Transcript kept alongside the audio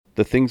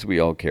The Things We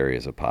All Carry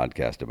is a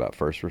podcast about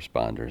first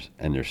responders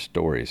and their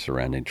stories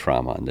surrounding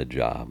trauma on the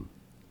job.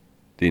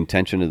 The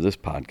intention of this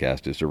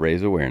podcast is to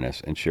raise awareness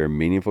and share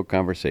meaningful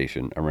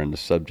conversation around a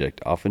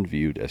subject often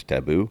viewed as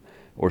taboo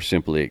or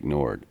simply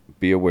ignored.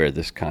 Be aware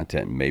this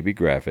content may be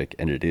graphic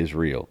and it is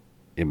real.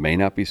 It may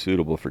not be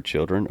suitable for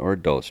children or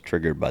adults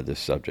triggered by this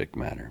subject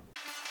matter.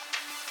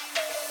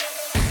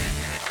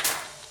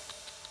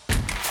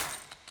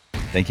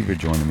 Thank you for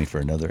joining me for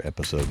another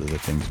episode of The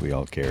Things We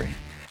All Carry.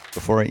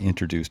 Before I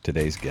introduce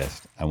today's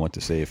guest, I want to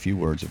say a few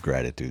words of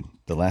gratitude.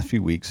 The last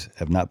few weeks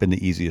have not been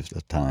the easiest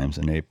of times,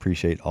 and I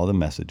appreciate all the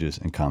messages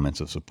and comments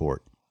of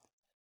support.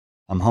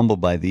 I'm humbled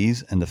by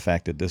these and the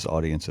fact that this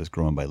audience has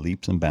grown by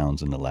leaps and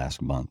bounds in the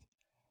last month.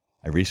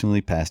 I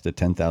recently passed the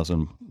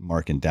 10,000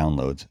 mark in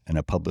downloads, and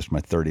I published my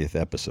 30th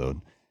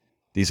episode.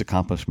 These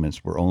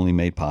accomplishments were only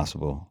made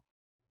possible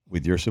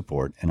with your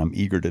support, and I'm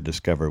eager to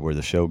discover where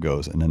the show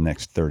goes in the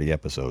next 30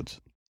 episodes.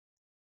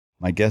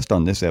 My guest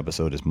on this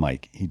episode is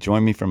Mike. He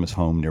joined me from his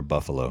home near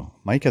Buffalo.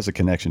 Mike has a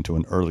connection to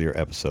an earlier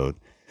episode.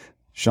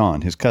 Shawn,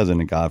 his cousin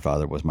and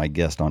godfather, was my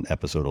guest on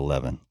episode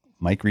 11.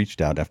 Mike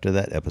reached out after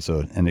that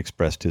episode and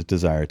expressed his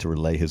desire to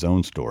relay his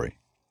own story.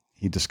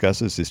 He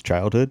discusses his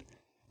childhood,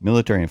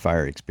 military and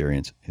fire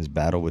experience, his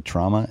battle with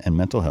trauma and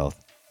mental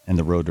health, and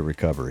the road to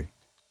recovery.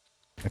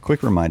 A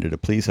quick reminder to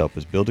please help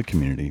us build a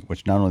community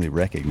which not only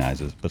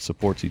recognizes but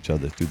supports each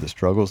other through the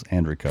struggles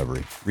and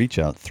recovery. Reach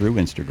out through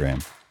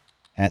Instagram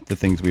at The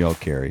Things We All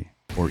Carry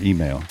or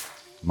email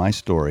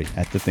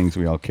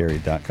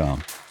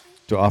mystory@thethingsweallcarry.com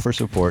to offer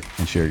support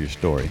and share your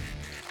story.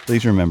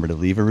 Please remember to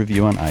leave a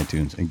review on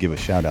iTunes and give a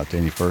shout out to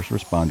any first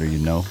responder you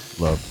know,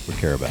 love, or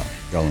care about.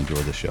 Y'all enjoy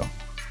the show.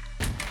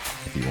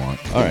 If you want.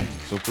 All right.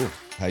 So cool.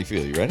 How you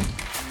feel? You ready?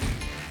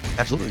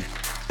 Absolutely.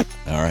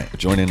 All right.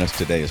 Joining us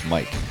today is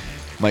Mike.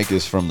 Mike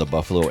is from the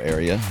Buffalo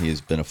area. He has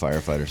been a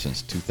firefighter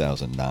since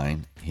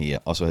 2009. He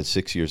also had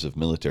 6 years of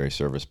military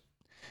service,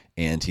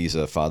 and he's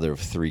a father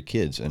of 3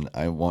 kids. And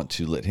I want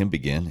to let him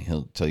begin.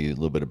 He'll tell you a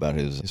little bit about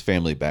his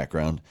family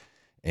background,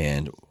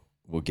 and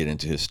we'll get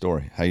into his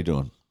story. How you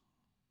doing?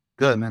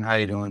 Good, man. How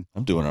you doing?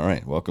 I'm doing all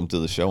right. Welcome to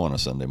the show on a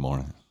Sunday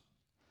morning.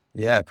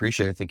 Yeah,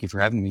 appreciate it. Thank you for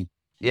having me.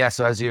 Yeah,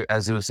 so as you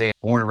were saying,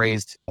 born and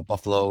raised in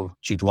Buffalo,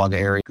 Cheektowaga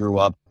area, grew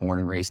up, born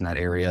and raised in that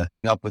area.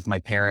 Up with my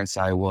parents,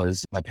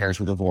 my parents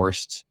were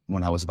divorced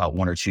when I was about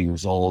 1 or 2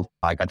 years old.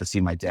 I got to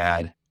see my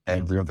dad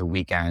every other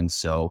weekend,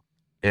 so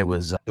it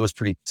was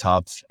pretty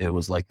tough. It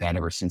was like that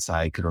ever since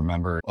I could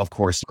remember. Of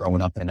course,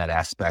 growing up in that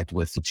aspect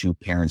with the 2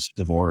 parents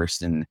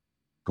divorced and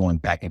going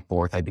back and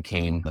forth, I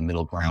became the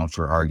middle ground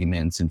for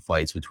arguments and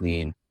fights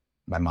between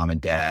my mom and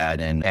dad,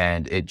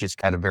 and it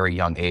just at a very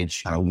young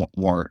age kind of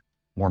wore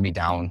me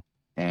down.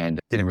 And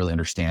didn't really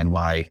understand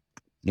why,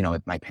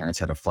 if my parents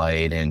had a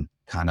fight, and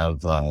kind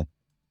of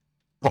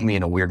put me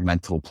in a weird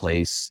mental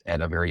place at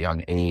a very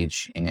young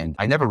age. And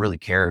I never really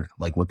cared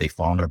like what they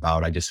fought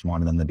about. I just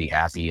wanted them to be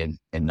happy and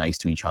nice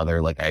to each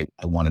other. Like I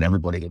wanted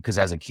everybody, because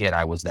as a kid,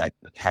 I was that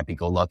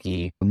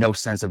happy-go-lucky, no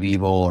sense of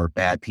evil or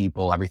bad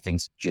people.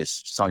 Everything's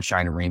just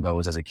sunshine and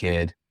rainbows as a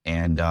kid.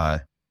 And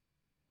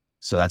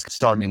so that's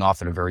starting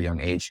off at a very young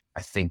age.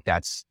 I think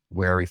that's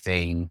where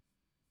everything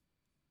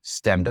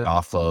stemmed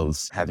off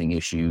of having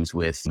issues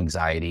with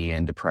anxiety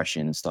and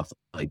depression and stuff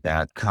like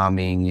that.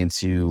 Coming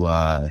into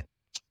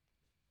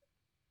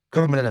that,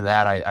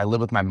 I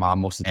lived with my mom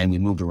most of the time, and we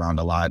moved around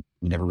a lot.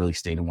 We never really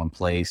stayed in one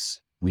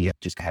place. We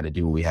just had to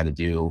do what we had to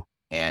do,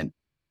 and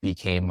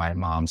became my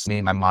mom's. Me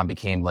and my mom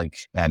became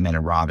like Batman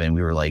and Robin.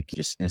 We were like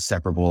just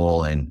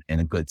inseparable and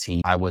a good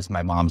team. I was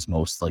my mom's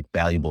most like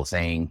valuable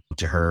thing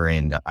to her,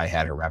 and I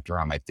had her wrapped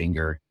around my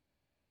finger.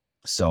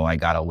 So I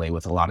got away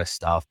with a lot of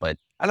stuff, but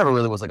I never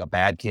really was like a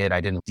bad kid.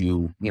 I didn't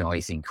do,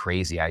 anything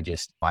crazy. I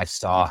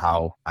saw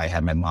how I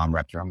had my mom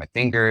wrapped around my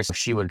fingers.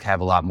 She would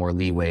have a lot more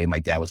leeway. My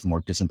dad was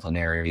more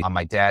disciplinary. On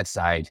my dad's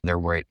side,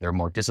 they're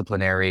more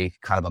disciplinary,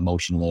 kind of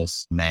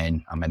emotionless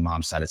men. On my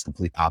mom's side, it's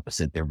complete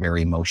opposite. They're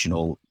very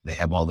emotional. They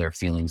have all their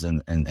feelings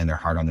and their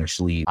heart on their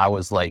sleeve. I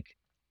was like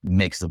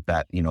mix of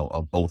that,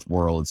 of both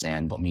worlds,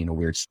 and put me in a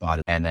weird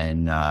spot. And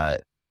then,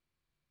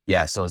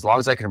 so as long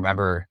as I can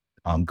remember,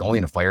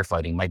 going into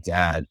firefighting, my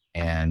dad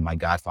and my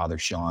godfather,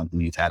 Shawn, who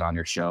you've had on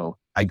your show,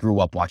 I grew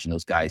up watching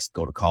those guys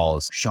go to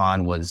calls.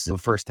 Shawn was, the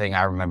first thing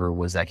I remember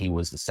was that he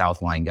was the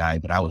South Line guy,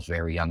 but I was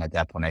very young at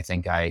that point. I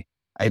think I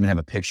even have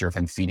a picture of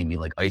him feeding me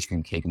like ice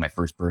cream cake on my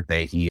first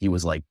birthday. He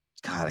was like,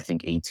 God, I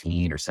think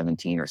 18 or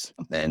 17 or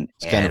something,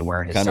 and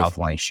wearing his South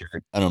Line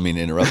shirt. I don't mean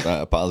to interrupt. I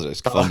apologize.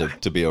 It's fun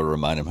to be able to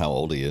remind him how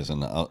old he is,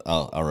 and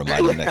I'll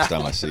remind him next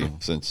time I see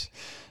him, since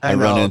I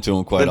run into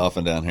him quite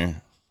often down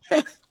here.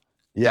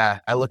 Yeah,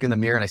 I look in the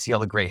mirror and I see all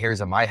the gray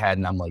hairs on my head,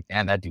 and I'm like,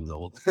 man, that dude's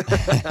old.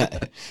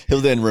 He'll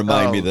then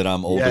remind me that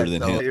I'm older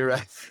than him. You're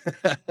right.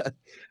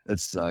 That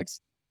sucks.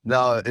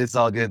 No, it's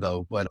all good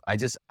though. But I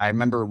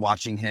remember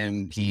watching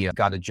him. He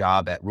got a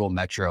job at Rural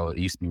Metro. It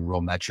used to be Rural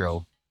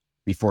Metro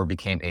before it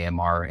became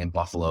AMR in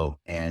Buffalo.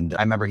 And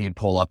I remember he'd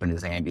pull up in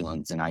his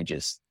ambulance, and I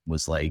just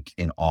was like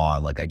in awe.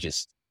 Like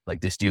this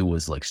dude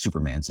was like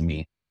Superman to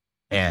me.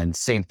 And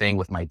same thing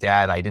with my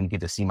dad. I didn't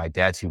get to see my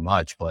dad too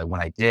much, but when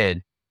I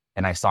did,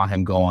 and I saw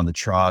him go on the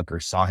truck or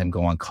saw him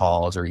go on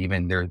calls, or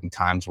even there would be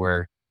times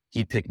where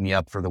he'd pick me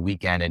up for the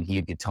weekend and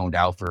he'd get toned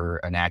out for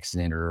an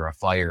accident or a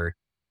fire,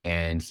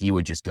 and he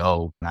would just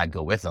go and I'd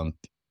go with him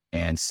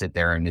and sit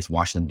there and just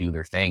watch them do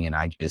their thing. And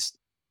I just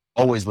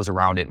always was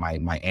around it.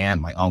 My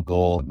aunt, my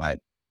uncle,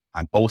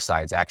 on both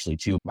sides actually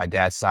too. My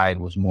dad's side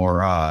was more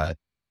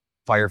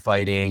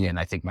firefighting, and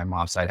I think my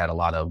mom's side had a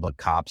lot of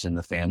cops in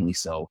the family.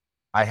 So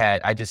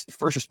I just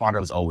first responder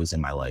was always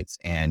in my life,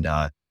 and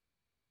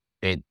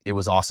it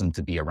was awesome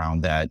to be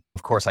around that.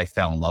 Of course, I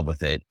fell in love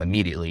with it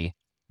immediately.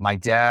 My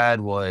dad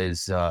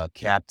was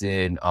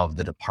captain of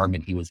the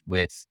department he was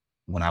with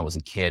when I was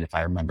a kid, if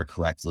I remember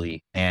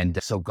correctly.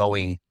 And so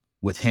going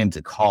with him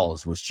to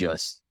calls was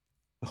just,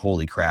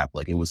 holy crap.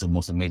 Like, it was the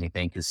most amazing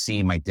thing, because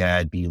seeing my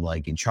dad be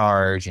like in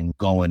charge and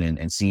going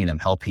and seeing him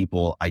help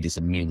people, I just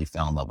immediately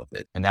fell in love with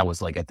it. And that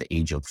was like at the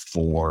age of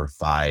 4 or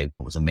 5. It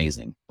was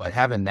amazing. But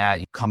having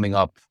that coming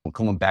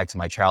back to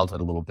my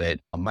childhood a little bit,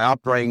 my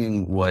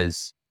upbringing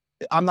was,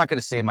 I'm not going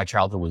to say my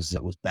childhood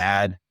was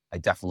bad. I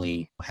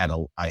definitely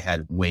I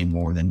had way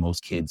more than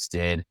most kids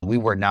did. We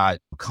were not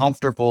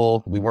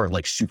comfortable. We weren't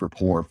like super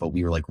poor, but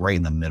we were like right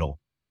in the middle.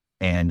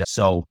 And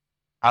so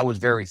I was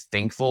very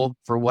thankful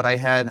for what I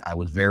had. I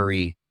was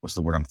very, what's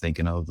the word I'm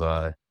thinking of?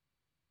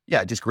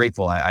 Just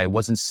grateful. I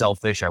wasn't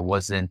selfish. I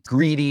wasn't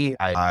greedy.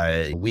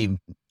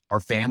 Our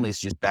families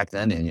just back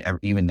then and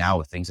even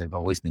now, things have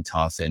always been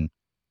tough. And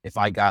if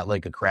I got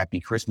like a crappy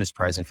Christmas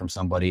present from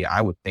somebody,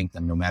 I would thank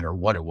them no matter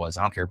what it was.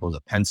 I don't care if it was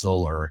a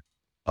pencil or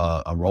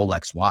a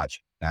Rolex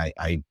watch.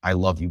 I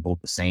love you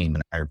both the same,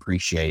 and I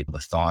appreciate the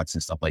thoughts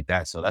and stuff like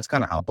that. So that's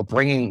kind of how, but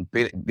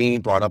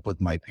being brought up with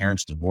my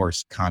parents'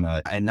 divorce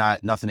and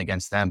nothing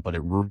against them, but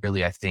it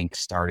really, I think,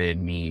 started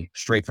me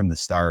straight from the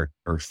start,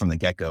 or from the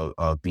get-go,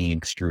 of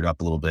being screwed up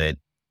a little bit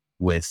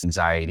with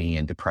anxiety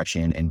and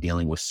depression and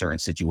dealing with certain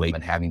situations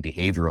and having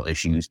behavioral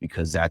issues,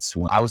 because that's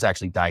when I was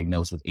actually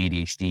diagnosed with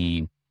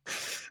ADHD,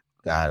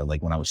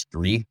 like when I was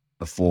 3,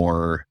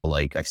 before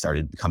I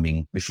started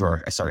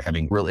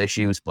having real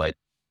issues. But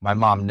my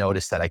mom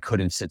noticed that I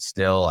couldn't sit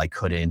still. I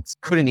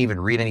couldn't even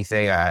read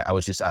anything. I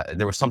was just,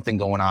 there was something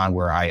going on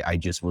where I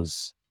just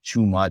was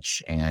too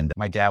much. And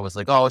my dad was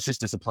like, oh, it's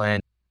just discipline.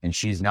 And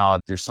she's, no,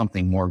 there's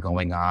something more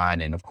going on.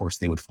 And of course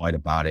they would fight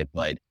about it,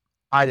 but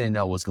I didn't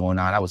know what was going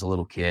on. I was a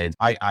little kid.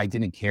 I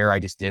didn't care. I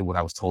just did what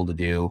I was told to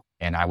do.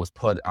 And I was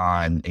put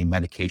on a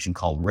medication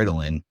called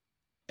Ritalin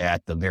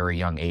at the very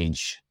young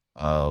age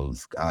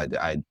of, I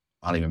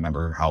don't even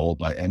remember how old,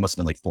 but it must have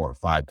been like 4 or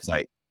 5, because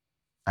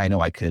I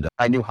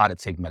knew how to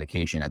take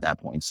medication at that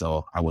point.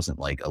 So I wasn't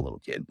like a little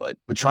kid, but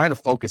trying to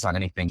focus on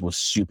anything was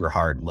super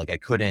hard. Like I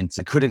couldn't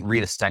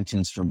read a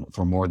sentence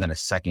for more than a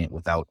second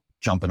without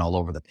jumping all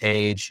over the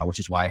page, which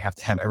is why I have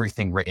to have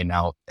everything written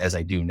out as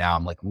I do now.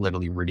 I'm like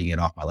literally reading it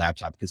off my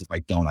laptop, because if I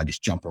don't, I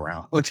just jump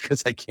around,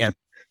 because I can't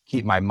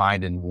keep my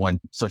mind in one.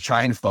 So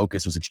trying to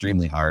focus was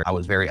extremely hard. I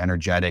was very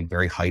energetic,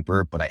 very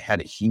hyper, but I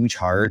had a huge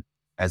heart.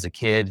 As a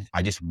kid,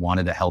 I just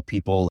wanted to help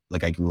people.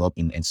 Like I grew up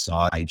and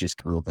saw, I just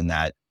grew up in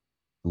that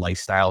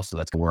lifestyle. So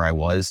that's where I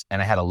was.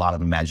 And I had a lot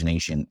of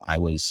imagination. I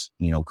was,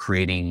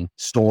 creating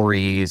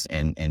stories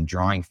and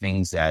drawing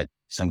things that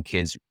some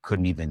kids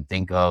couldn't even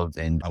think of.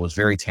 And I was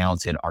very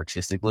talented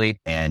artistically,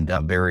 and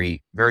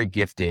very, very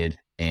gifted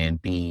in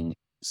being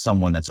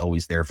someone that's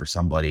always there for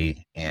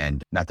somebody.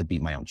 And not to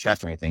beat my own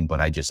chest or anything, but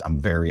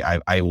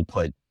I will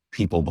put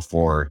people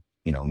before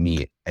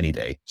me any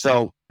day.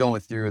 So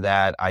going through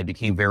that, I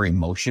became very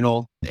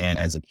emotional. And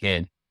as a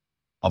kid,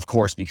 of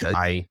course, because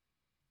I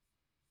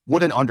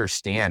didn't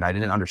understand,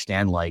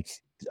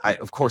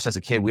 of course, as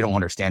a kid, we don't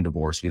understand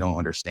divorce. We don't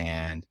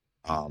understand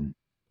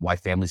why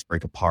families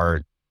break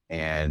apart.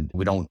 And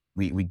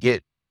we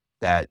get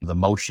that the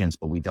emotions,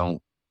 but we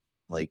don't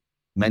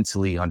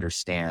mentally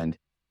understand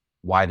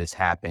why this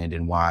happened,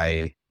 and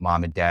why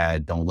mom and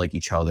dad don't like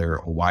each other,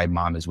 or why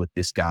mom is with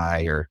this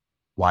guy, or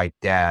why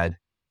dad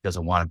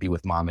doesn't want to be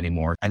with mom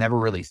anymore.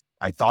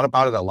 I thought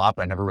about it a lot,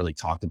 but I never really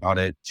talked about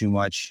it too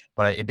much.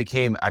 But I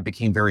became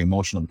very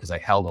emotional, because I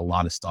held a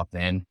lot of stuff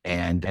in,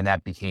 and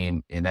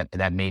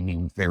that made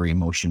me very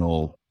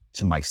emotional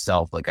to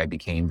myself. Like I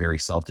became very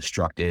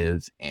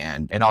self-destructive,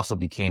 and also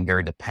became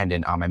very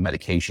dependent on my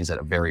medications at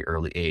a very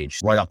early age.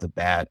 Right off the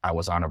bat, I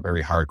was on a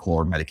very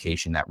hardcore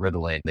medication, that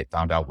Ritalin, they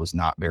found out was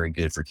not very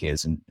good for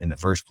kids in the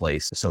first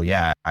place. So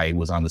yeah, I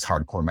was on this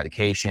hardcore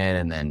medication,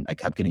 and then I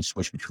kept getting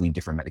switched between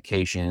different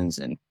medications.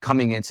 And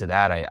coming into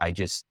that,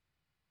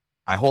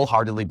 I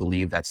wholeheartedly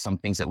believe that some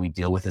things that we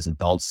deal with as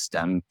adults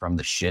stem from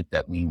the shit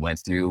that we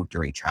went through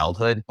during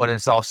childhood. But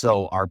it's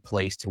also our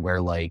place to where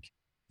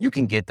you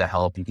can get the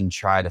help, you can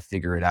try to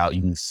figure it out,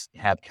 you can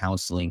have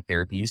counseling,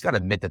 therapy. You just got to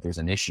admit that there's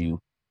an issue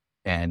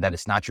and that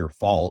it's not your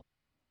fault.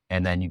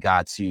 And then you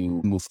got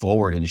to move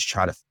forward and just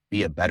try to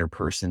be a better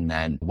person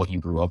than what you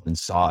grew up and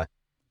saw.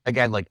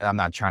 Again, I'm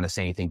not trying to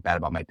say anything bad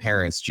about my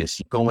parents,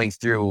 just going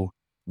through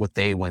what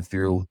they went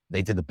through.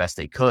 They did the best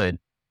they could,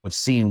 but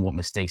seeing what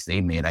mistakes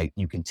they made,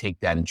 you can take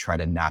that and try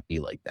to not be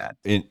like that.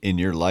 In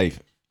your life,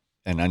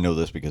 and I know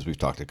this because we've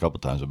talked a couple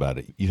times about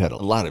it, you had a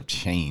lot of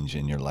change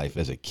in your life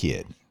as a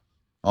kid.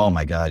 Oh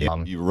my God.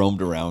 You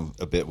roamed around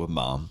a bit with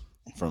mom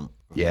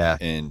Yeah.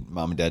 and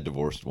mom and dad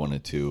divorced 1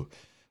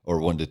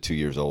 to 2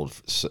 years old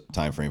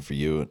time frame for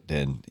you.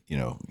 Then,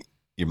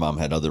 your mom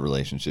had other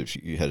relationships.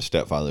 You had a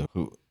stepfather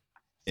who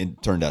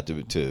it turned out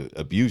to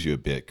abuse you a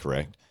bit,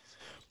 correct?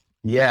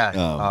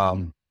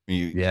 Yeah.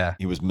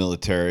 He was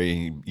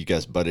military. You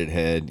guys butted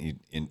head.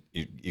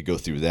 You go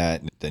through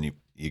that, and then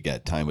you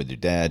got time with your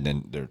dad,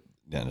 and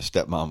then a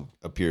stepmom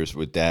appears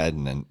with dad,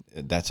 and then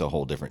that's a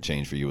whole different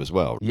change for you as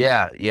well.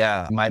 Yeah.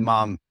 Yeah. My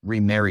mom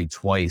remarried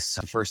twice.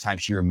 The first time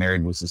she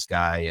remarried was this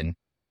guy, and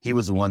he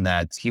was the one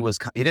that he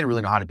didn't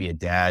really know how to be a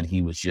dad.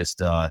 He was just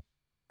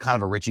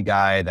kind of a richy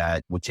guy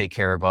that would take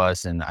care of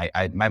us. And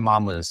my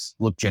mom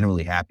looked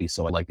generally happy,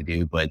 so I like to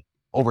do, but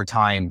over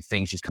time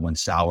things just went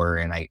sour,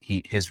 and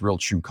his real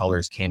true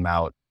colors came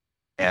out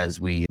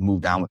as we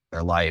moved on with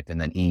our life. And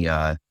then he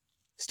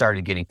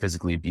started getting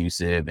physically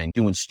abusive and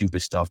doing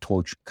stupid stuff,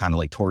 kind of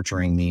like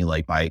torturing me,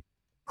 like by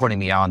putting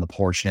me out on the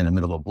porch in the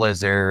middle of a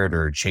blizzard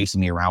or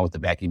chasing me around with the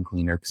vacuum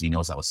cleaner because he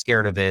knows I was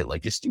scared of it.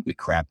 Like just stupid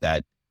crap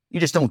that you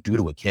just don't do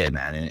to a kid,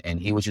 man. And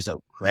he was just a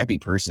crappy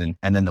person.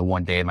 And then the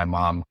one day my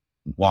mom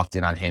walked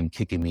in on him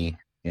kicking me.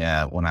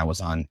 Yeah, when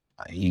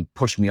he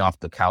pushed me off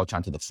the couch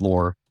onto the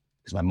floor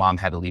because my mom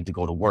had to leave to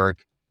go to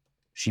work.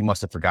 She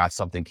must have forgot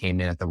something, came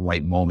in at the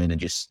right moment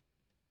and just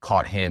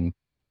caught him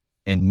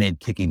in mid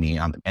kicking me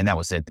and that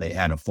was it. They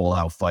had a full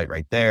out fight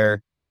right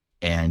there,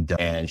 and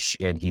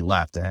he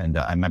left. And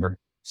I remember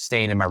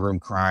staying in my room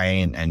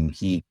crying, and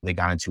they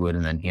got into it,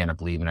 and then he ended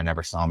up leaving. I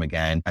never saw him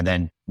again. And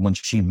then when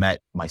she met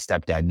my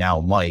stepdad,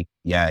 now Mike,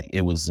 yeah,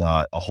 it was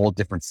a whole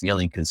different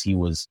feeling because he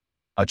was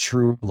a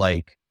true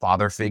like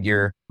father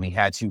figure. He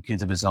had 2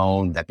 kids of his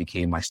own that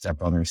became my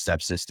stepbrother and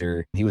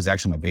stepsister. He was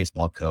actually my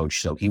baseball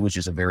coach. So he was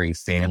just a very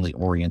family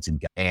oriented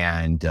guy.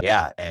 And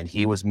and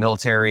he was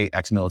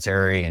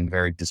ex-military and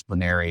very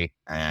disciplinary.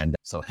 And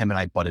so him and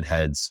I butted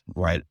heads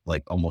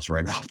almost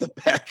right off the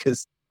bat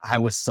because I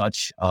was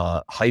such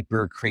a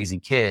hyper crazy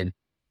kid.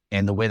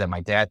 And the way that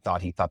my dad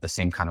thought, he thought the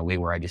same kind of way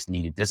where I just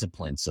needed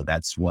discipline. So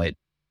that's what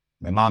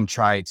my mom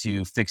tried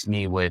to fix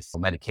me with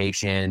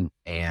medication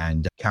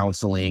and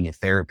counseling and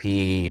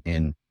therapy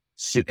and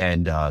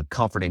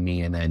comforting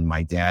me. And then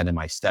my dad and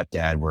my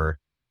stepdad were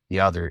the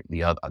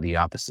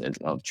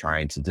opposite of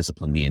trying to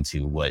discipline me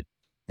into what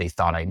they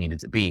thought I needed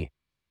to be.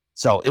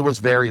 So it was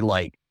very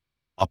like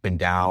up and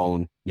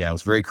down. Yeah, it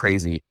was very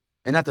crazy.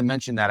 And not to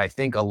mention that I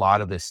think a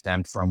lot of this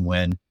stemmed from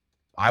when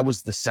I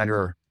was the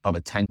center of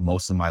attention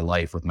most of my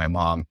life with my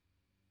mom.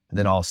 And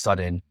then all of a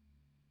sudden,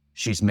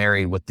 she's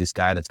married with this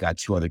guy that's got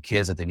 2 other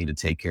kids that they need to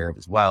take care of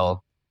as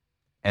well.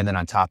 And then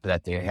on top of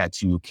that, they had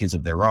 2 kids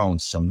of their own.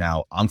 So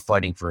now I'm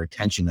fighting for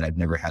attention that I've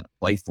never had to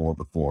fight for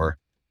before.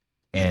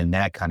 And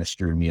that kind of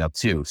screwed me up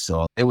too.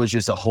 So it was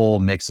just a whole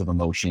mix of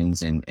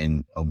emotions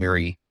and a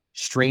very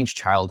strange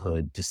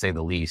childhood, to say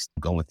the least,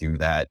 going through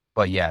that.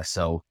 But yeah,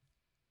 so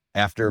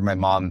after my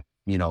mom,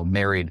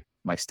 married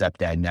my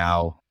stepdad,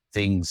 now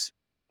things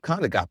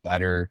kind of got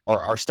better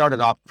or started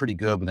off pretty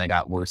good, but then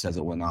got worse as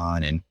it went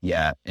on.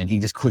 And he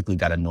just quickly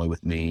got annoyed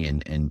with me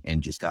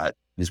and just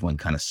went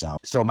kind of south.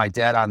 So my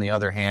dad, on the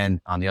other hand,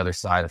 on the other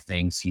side of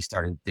things, he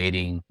started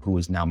dating who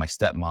is now my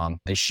stepmom.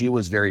 And she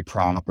was very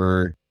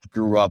proper,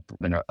 grew up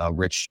in a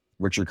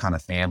richer kind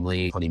of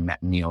family,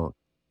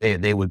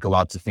 they would go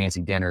out to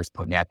fancy dinners,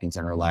 put napkins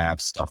in her lap,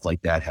 stuff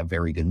like that, have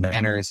very good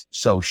manners.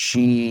 So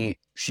she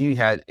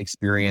had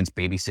experience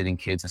babysitting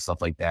kids and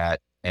stuff like that.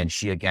 And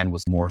she, again,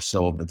 was more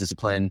so of the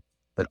discipline,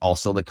 but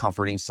also the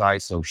comforting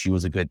side. So she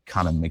was a good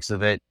kind of mix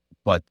of it.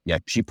 But yeah,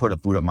 she put a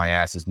boot up my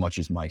ass as much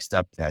as my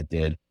stepdad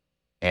did.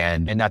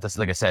 And not to,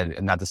 like I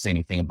said, not to say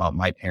anything about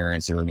my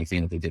parents or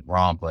anything that they did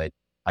wrong, but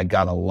I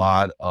got a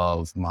lot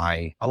of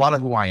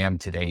who I am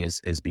today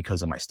is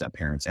because of my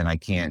step-parents. And I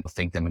can't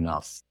thank them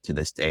enough to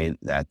this day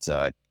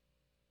that,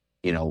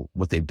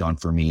 what they've done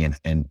for me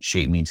and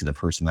shaped me into the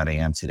person that I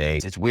am today.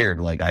 It's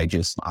weird. Like I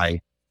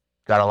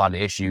got a lot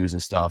of issues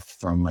and stuff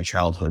from my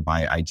childhood.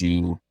 I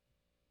do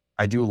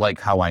like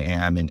how I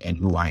am and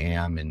who I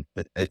am, and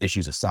the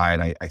issues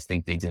aside, I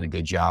think they did a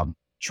good job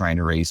trying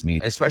to raise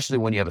me, especially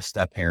when you have a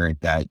step parent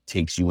that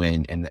takes you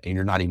in and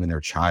you're not even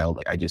their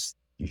child. Like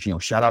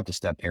shout out to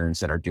step parents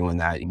that are doing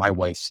that. My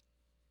wife's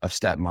a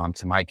stepmom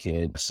to my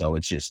kid. So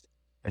it's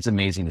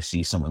amazing to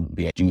see someone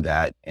do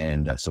that.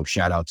 And so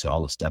shout out to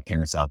all the step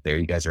parents out there.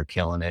 You guys are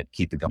killing it.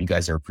 Keep it going. You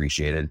guys are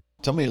appreciated.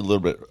 Tell me a little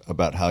bit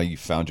about how you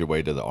found your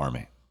way to the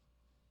Army.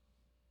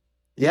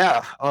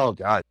 Yeah. Oh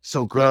God.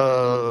 So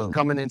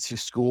coming into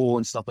school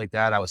and stuff like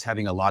that, I was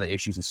having a lot of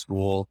issues in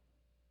school,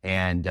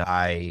 and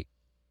I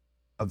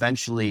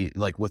eventually,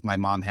 like with my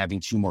mom having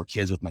 2 more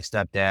kids with my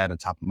stepdad on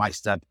top of my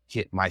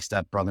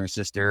stepbrother and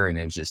sister. And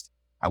it was just,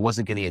 I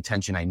wasn't getting the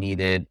attention I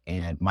needed.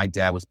 And my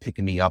dad was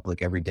picking me up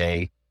like every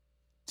day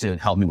to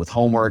help me with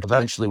homework.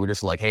 Eventually we're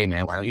just like, hey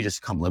man, why don't you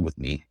just come live with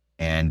me?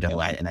 And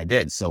I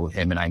did. So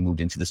him and I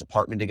moved into this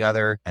apartment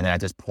together. And then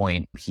at this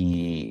point,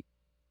 he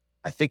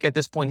I think at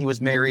this point he was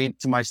married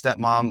to my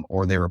stepmom,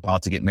 or they were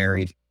about to get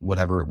married,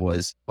 whatever it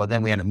was. But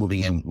then we ended up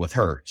moving in with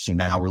her. So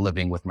now we're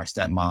living with my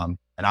stepmom,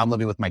 and I'm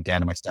living with my dad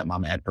and my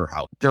stepmom at her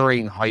house.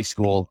 During high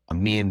school,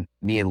 me and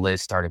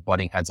Liz started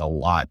butting heads a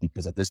lot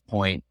because at this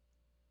point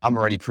I'm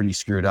already pretty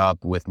screwed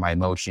up with my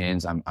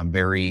emotions. I'm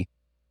very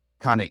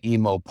kind of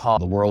emo punk.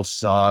 The world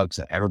sucks.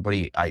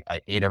 Everybody,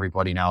 I hate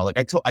everybody now.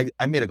 Like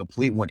I made a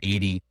complete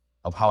 180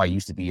 of how I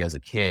used to be as a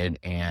kid.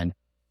 And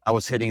I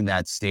was hitting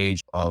that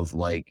stage of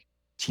like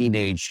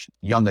teenage,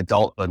 young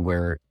adulthood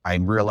where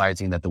I'm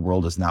realizing that the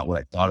world is not what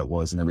I thought it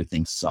was and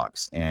everything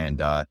sucks. And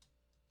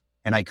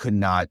I could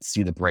not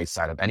see the bright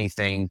side of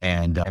anything.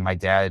 And my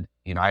dad,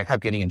 I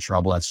kept getting in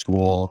trouble at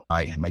school.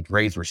 My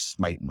grades were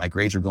my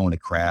grades were going to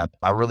crap.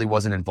 I really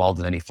wasn't involved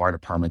in any fire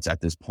departments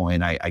at this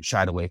point. I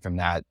shied away from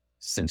that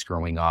since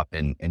growing up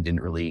and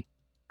didn't really,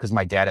 because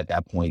my dad at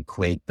that point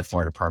quit the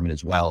fire department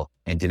as well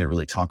and didn't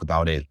really talk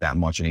about it that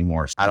much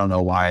anymore. So I don't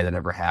know why that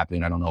ever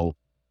happened. I don't know,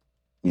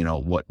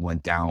 what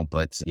went down,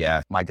 but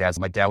yeah, my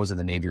dad was in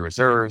the Navy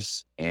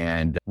Reserves,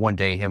 and one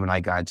day him and I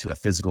got into a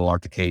physical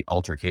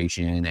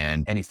altercation,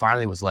 and he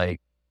finally was like,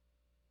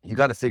 you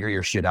got to figure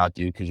your shit out,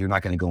 dude, because you're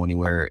not going to go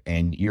anywhere.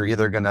 And you're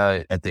either going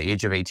to, at the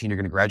age of 18, you're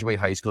going to graduate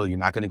high school. You're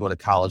not going to go to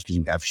college because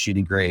you have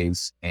shitty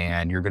grades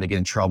and you're going to get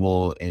in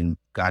trouble and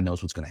God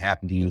knows what's going to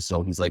happen to you.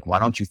 So he's like, why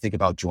don't you think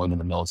about joining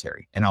the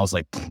military? And I was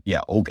like,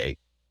 yeah, okay.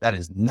 That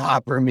is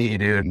not for me,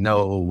 dude.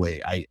 No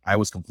way. I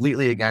was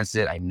completely against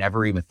it. I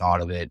never even thought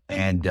of it.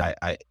 And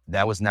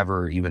that was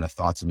never even a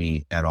thought to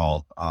me at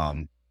all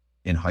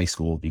in high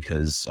school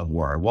because of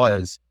where I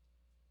was.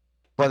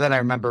 But then I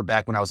remember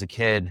back when I was a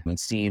kid and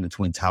seeing the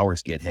Twin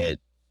Towers get hit,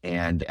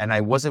 and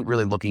I wasn't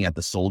really looking at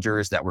the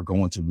soldiers that were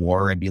going to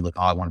war and be like,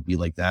 oh, I want to be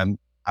like them.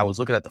 I was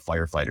looking at the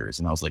firefighters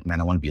and I was like,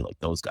 man, I want to be like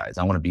those guys.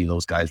 I want to be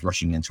those guys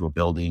rushing into a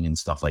building and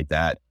stuff like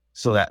that.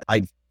 So that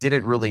I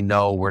didn't really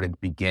know where to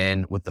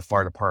begin with the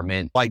fire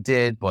department. I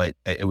did, but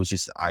it was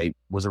just, I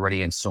was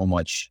already in so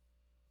much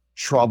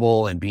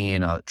trouble and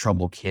being a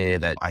trouble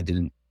kid that I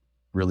didn't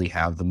really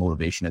have the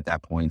motivation at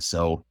that point.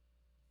 So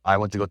I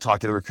went to go talk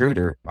to the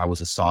recruiter. I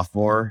was a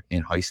sophomore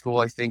in high school,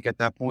 I think, at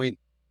that point.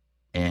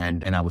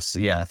 And I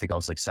think I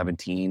was like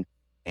 17,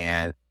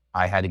 and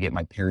I had to get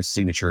my parents'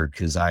 signature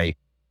because I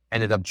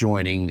ended up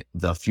joining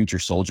the Future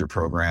Soldier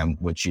program,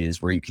 which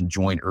is where you can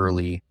join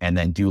early and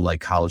then do like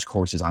college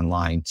courses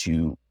online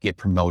to get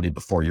promoted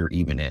before you're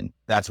even in.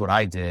 That's what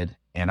I did.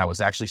 And I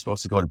was actually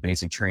supposed to go to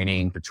basic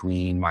training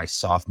between my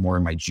sophomore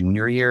and my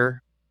junior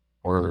year,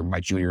 or my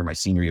junior and my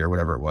senior year,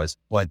 whatever it was,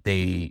 but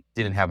they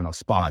didn't have enough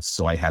spots.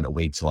 So I had to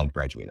wait till I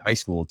graduated high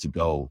school to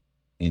go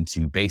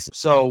into basic.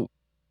 So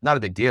not a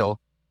big deal.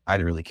 I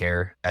didn't really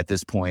care. At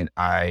this point,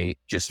 I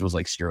just was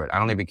like, screw it. I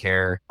don't even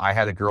care. I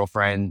had a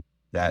girlfriend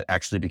that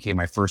actually became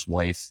my first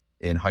wife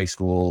in high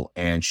school,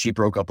 and she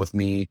broke up with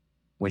me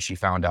when she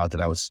found out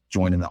that I was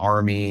joining the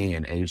Army.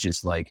 And it was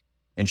just like,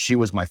 and she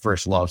was my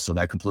first love. So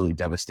that completely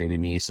devastated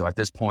me. So at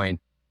this point,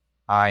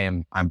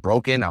 I'm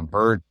broken, I'm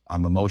hurt,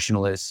 I'm not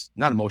emotionless.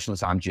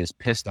 I'm just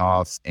pissed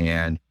off,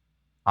 and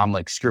I'm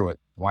like, screw it.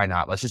 Why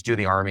not? Let's just do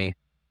the Army,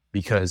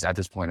 because at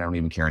this point, I don't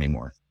even care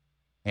anymore.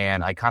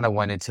 And I kind of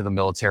went into the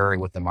military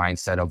with the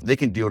mindset of they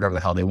can do whatever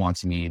the hell they want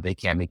to me. They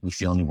can't make me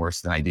feel any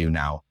worse than I do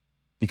now.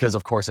 Because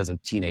of course, as a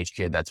teenage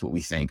kid, that's what we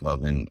think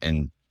of,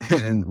 and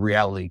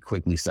reality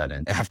quickly set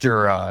in.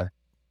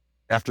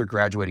 After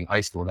graduating high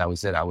school, that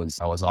was it. I was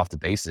off to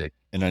basic.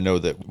 And I know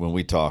that when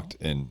we talked,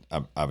 and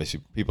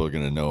obviously people are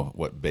going to know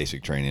what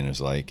basic training is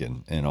like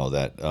and all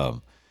that.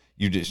 The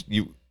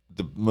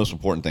most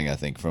important thing I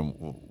think from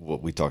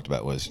what we talked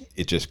about was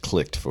it just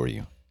clicked for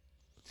you.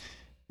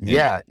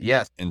 Yeah.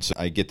 Yes. And so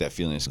I get that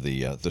feeling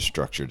the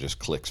structure just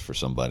clicks for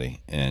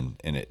somebody, and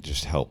it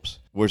just helps.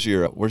 Where's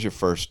your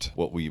first,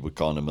 what we would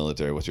call in the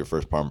military, what's your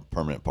first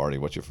permanent party?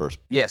 What's your first?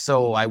 Yeah.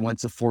 So I went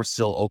to Fort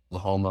Sill,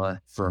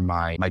 Oklahoma for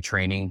my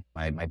training,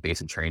 my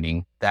basic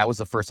training. That was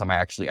the first time I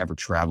actually ever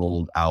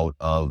traveled out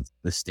of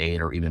the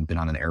state or even been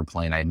on an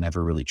airplane. I had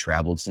never really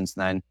traveled since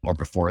then or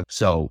before.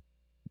 So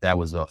that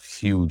was a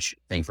huge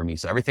thing for me.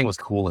 So everything was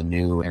cool and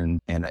new,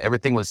 and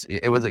everything was,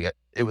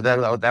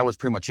 that was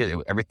pretty much it.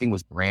 Everything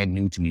was brand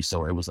new to me.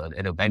 So it was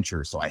an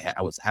adventure. So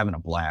I was having a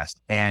blast.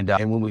 And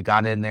when we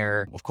got in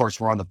there, of course,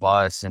 we're on the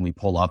bus and we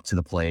pull up to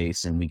the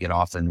place and we get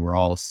off and we're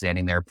all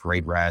standing there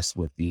parade rest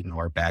with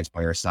our bags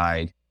by our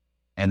side.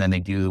 And then they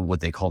do what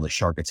they call the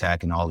shark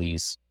attack, and all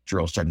these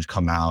drill sergeants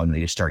come out and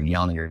they just start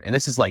yelling. And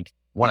this is like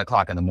 1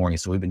 o'clock in the morning.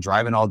 So we've been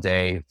driving all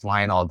day,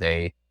 flying all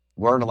day.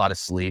 We're in a lot of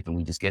sleep, and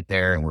we just get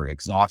there and we're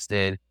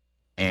exhausted.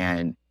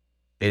 And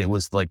it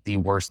was like the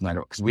worst night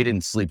because we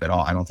didn't sleep at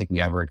all. I don't think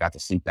we ever got to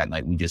sleep that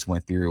night. We just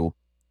went through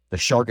the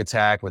shark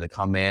attack where they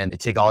come in, they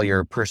take all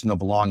your personal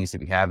belongings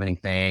if you have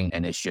anything.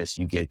 And it's just,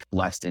 you get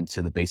blessed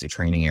into the basic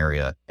training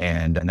area.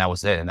 And that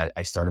was it. And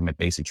I started my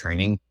basic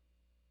training.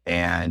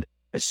 And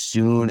as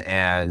soon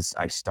as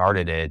I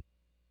started it,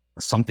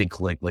 something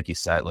clicked, like you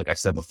said, like I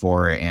said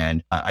before.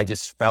 And I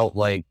just felt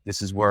like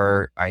this is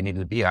where I needed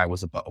to be. I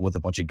was with a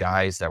bunch of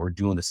guys that were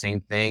doing the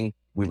same thing.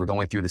 We were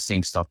going through the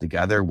same stuff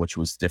together, which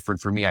was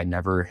different for me. I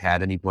never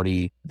had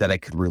anybody that I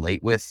could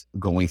relate with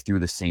going through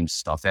the same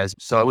stuff as.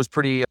 So it was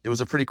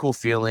a pretty cool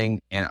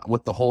feeling. And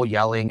with the whole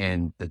yelling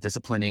and the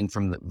disciplining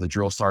from the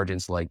drill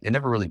sergeants, like it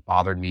never really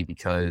bothered me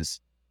because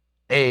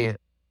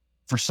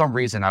for some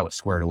reason I was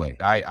squared away.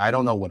 I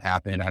don't know what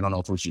happened. I don't know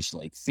if it was just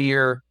like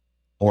fear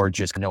or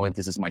just knowing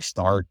this is my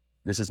start.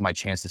 This is my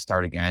chance to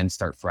start again,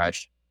 start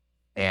fresh.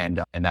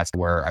 And that's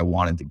where I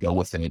wanted to go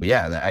with it. But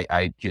yeah,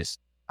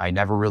 I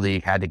never really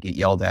had to get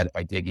yelled at. If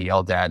I did get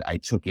yelled at, I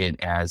took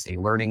it as a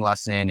learning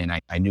lesson, and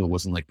I knew it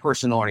wasn't like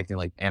personal or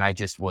anything and I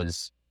just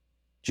was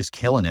just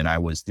killing it. I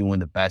was doing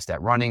the best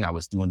at running. I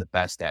was doing the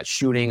best at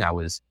shooting. I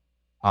was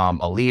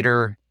a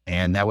leader.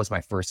 And that was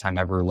my first time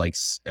ever like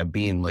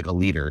being like a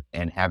leader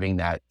and having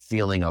that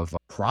feeling of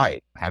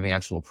pride, having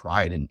actual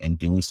pride and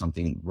doing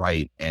something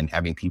right and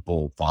having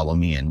people follow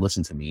me and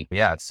listen to me.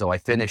 Yeah. So I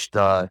finished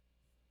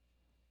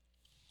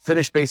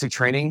basic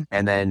training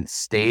and then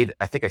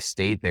I think I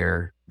stayed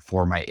there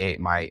for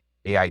my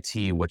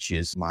AIT, which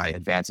is my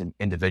advanced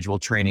individual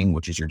training,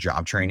 which is your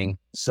job training.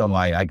 So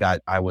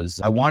I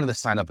wanted to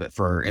sign up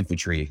for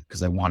infantry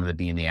because I wanted to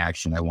be in the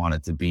action. I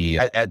wanted to be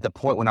at the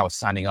point when I was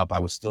signing up, I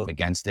was still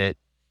against it.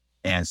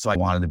 And so I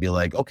wanted to be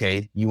like,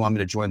 okay, you want me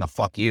to join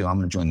fuck you. I'm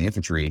going to join the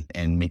infantry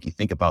and make you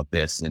think about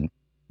this. And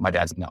my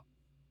dad's like, no,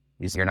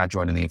 you're not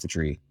joining the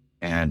infantry.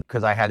 And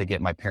because I had to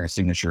get my parents'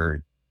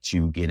 signature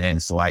to get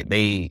in. So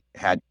they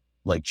had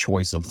like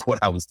choice of what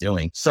I was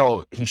doing.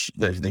 So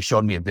they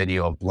showed me a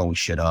video of blowing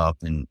shit up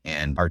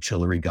and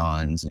artillery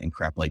guns and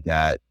crap like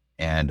that.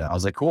 And I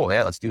was like, cool,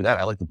 yeah, let's do that.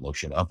 I like to blow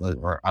shit up,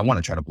 or I want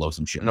to try to blow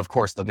some shit. And of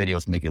course, the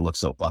videos make it look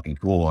so fucking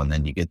cool. And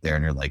then you get there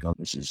and you're like, oh,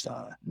 this is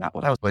not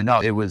what I was. But no,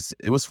 it was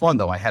fun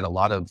though. I had a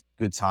lot of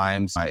good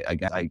times. I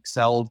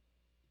excelled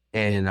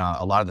in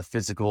a lot of the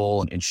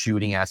physical and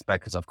shooting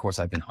aspect because, of course,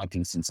 I've been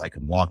hunting since I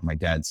could walk.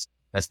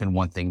 That's been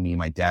one thing me and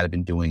my dad have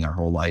been doing our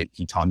whole life.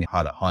 He taught me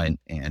how to hunt,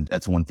 and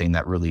that's one thing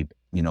that really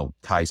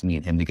ties me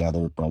and him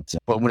together.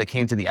 But when it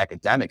came to the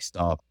academic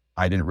stuff,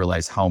 I didn't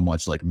realize how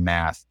much like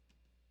math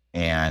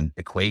and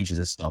equations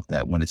and stuff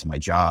that went into my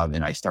job.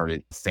 And I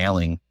started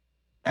failing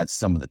at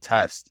some of the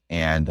tests,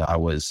 and I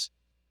was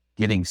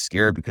getting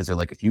scared because they're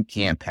like, if you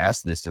can't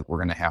pass this, we're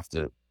going to have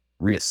to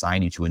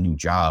reassign you to a new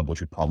job, which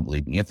would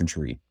probably be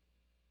infantry.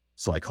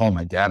 So I called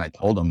my dad and I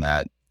told him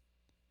that,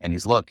 and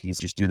he's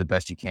just do the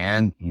best you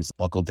can. He's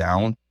buckle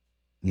down.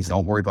 He's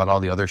don't worry about all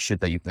the other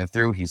shit that you've been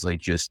through. He's like,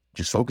 just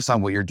focus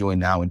on what you're doing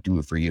now and do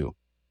it for you.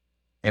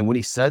 And when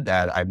he said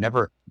that, I've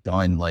never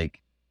done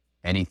like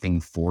anything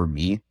for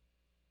me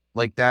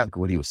like that.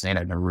 What he was saying,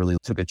 I never really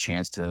took a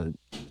chance to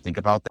think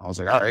about that. I was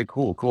like, all right,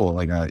 cool.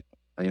 Like,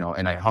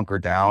 and I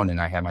hunkered down and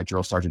I had my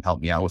drill sergeant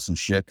help me out with some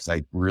shit because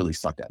I really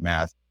sucked at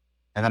math.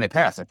 And then I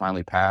passed. I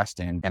finally passed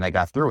and I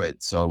got through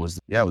it. So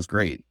it was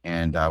great.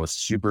 And I was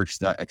super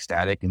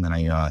ecstatic. And then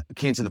I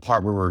came to the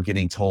part where we're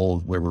getting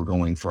told where we're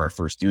going for our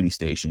first duty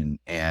station.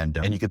 And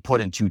you could put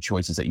in two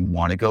choices that you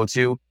want to go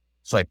to.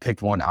 So I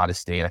picked one out of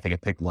state. I think I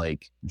picked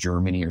like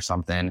Germany or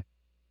something.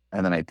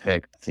 And then I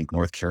picked, I think,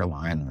 North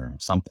Carolina or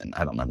something.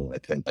 I don't remember what I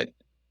picked, but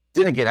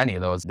didn't get any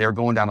of those. They were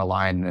going down the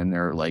line and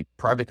they're like,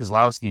 Private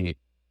Kozlowski.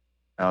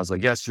 And I was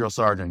like, yes, drill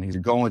sergeant. He's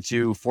going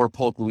to Fort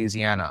Polk,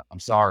 Louisiana. I'm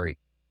sorry.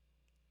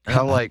 And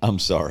I'm like, I'm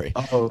sorry.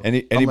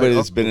 Anybody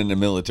that's been in the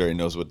military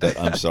knows what that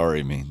I'm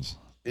sorry means.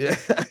 Yeah.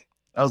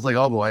 I was like,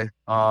 oh boy.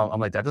 I'm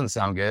like, that doesn't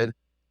sound good.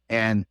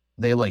 And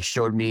they like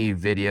showed me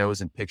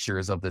videos and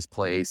pictures of this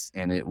place.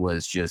 And it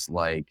was just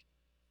like,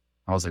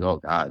 I was like, oh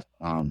God,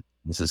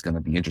 this is going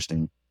to be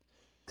interesting,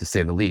 to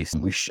say the least.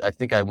 I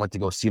think I went to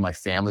go see my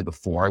family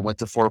before I went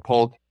to Fort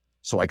Polk.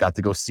 So I got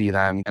to go see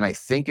them. And I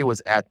think it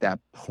was at that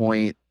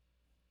point,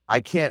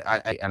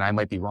 and I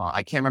might be wrong.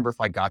 I can't remember if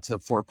I got to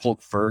Fort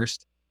Polk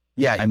first.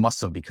 Yeah, I must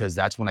have, because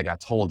that's when I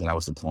got told that I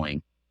was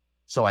deploying.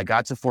 So I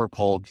got to Fort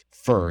Polk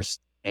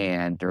first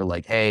and they're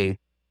like, hey,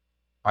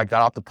 I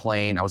got off the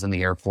plane. I was in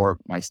the airport.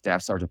 My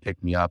staff sergeant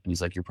picked me up and he's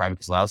like, you're Private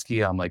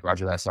Kozlowski? I'm like,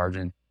 Roger that,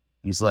 Sergeant.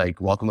 He's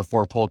like, welcome to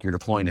Fort Polk. You're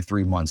deploying in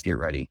 3 months. Get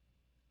ready.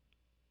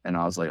 And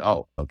I was like,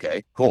 oh,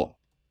 okay, cool.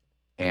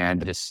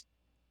 And it just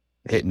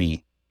hit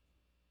me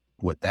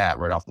with that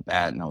right off the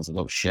bat. And I was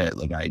like, oh shit.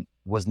 Like I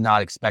was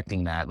not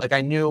expecting that. Like I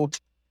knew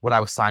what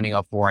I was signing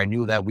up for. I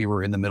knew that we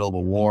were in the middle of a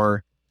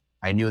war.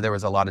 I knew there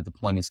was a lot of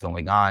deployments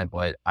going on,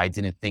 but I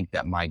didn't think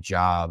that my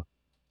job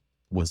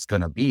was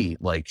going to be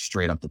like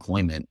straight up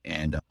deployment.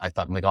 And I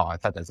thought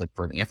that's like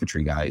for the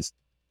infantry guys.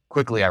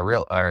 Quickly, I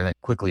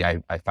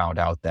found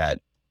out that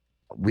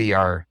we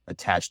are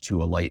attached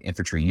to a light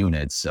infantry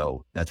unit.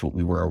 So that's what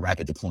we were, a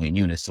rapid deploying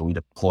unit. So we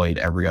deployed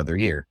every other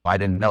year. I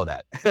didn't know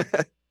that,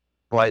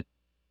 but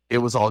it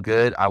was all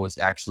good. I was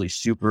actually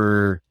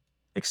super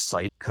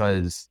excited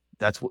because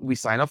that's what we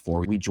signed up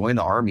for. We joined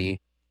the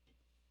Army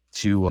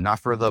to not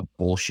for the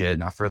bullshit,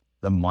 not for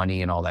the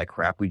money and all that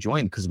crap. We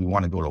joined because we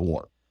want to go to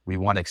war. We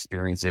want to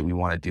experience it. We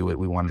want to do it.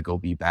 We want to go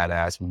be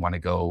badass. We want to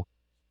go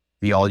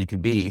be all you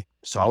can be.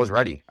 So I was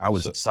ready. I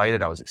was So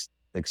excited. I was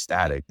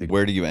ecstatic.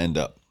 where do you end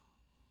up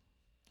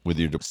with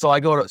your?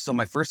 So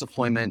my first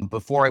deployment,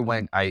 before I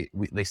went,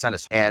 they sent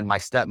us, and my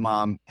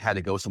stepmom had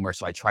to go somewhere.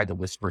 So I tried to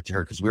whisper to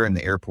her, because we were in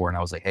the airport, and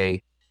I was like,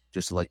 hey,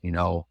 just to let you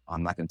know,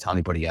 I'm not going to tell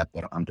anybody yet,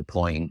 but I'm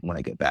deploying when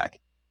I get back.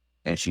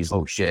 And she's,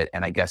 oh shit.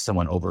 And I guess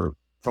someone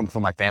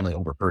from my family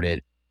overheard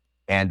it.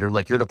 And they're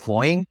like, you're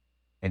deploying?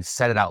 And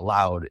said it out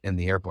loud in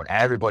the airport.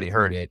 Everybody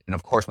heard it. And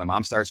of course, my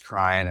mom starts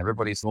crying.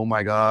 Everybody's, oh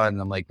my God.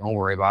 And I'm like, don't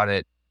worry about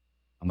it.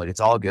 I'm like, it's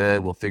all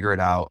good. We'll figure it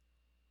out.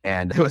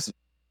 And it was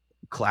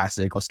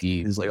classic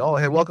Husky. He's like, oh,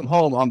 hey, welcome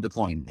home. I'm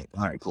deploying.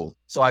 All right, cool.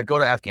 So I go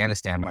to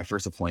Afghanistan, my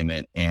first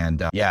deployment.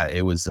 And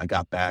I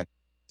got back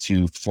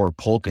to Fort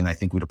Polk, and I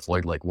think we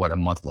deployed like a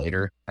month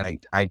later. And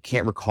I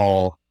can't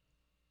recall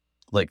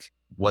like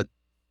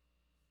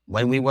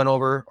when we went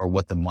over or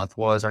what the month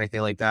was or anything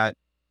like that.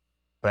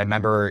 But I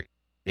remember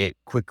it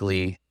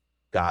quickly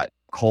got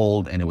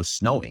cold and it was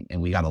snowing,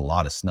 and we got a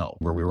lot of snow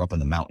where we were up in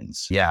the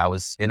mountains. Yeah, I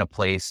was in a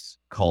place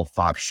called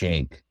Fob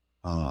Shank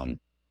in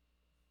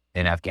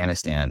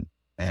Afghanistan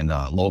and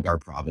Logar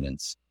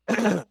Providence.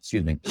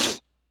 Excuse me.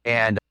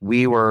 And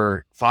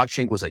Fob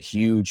Shank was a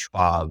huge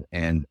fob,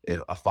 and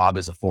a fob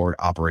is a forward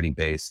operating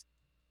base.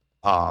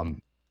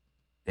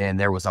 And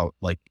there was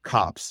like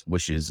COPS,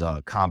 which is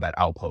combat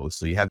outposts.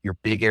 So you have your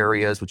big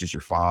areas, which is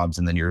your FOBs,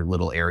 and then your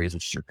little areas,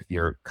 which is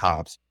your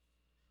COPS.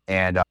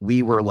 And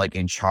we were like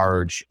in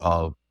charge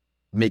of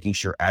making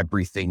sure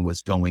everything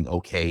was going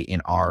okay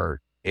in our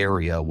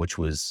area, which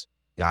was,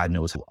 God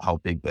knows how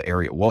big the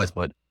area was,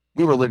 but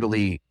we were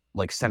literally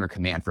like center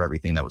command for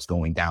everything that was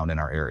going down in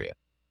our area.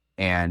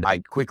 And I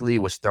quickly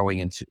was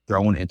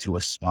thrown into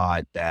a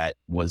spot that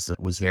was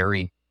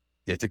very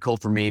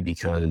difficult for me,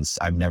 because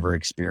I've never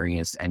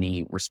experienced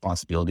any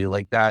responsibility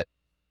like that.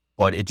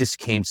 But it just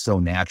came so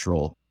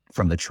natural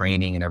from the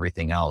training and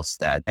everything else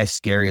that, as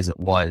scary as it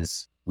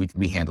was,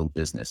 we handled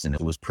business, and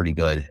it was pretty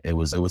good. It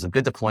was a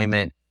good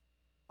deployment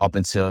up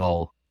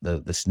until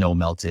the snow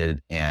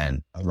melted,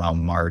 and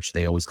around March,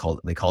 they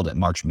called it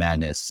March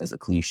Madness as a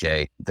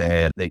cliche.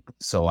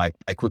 So I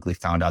quickly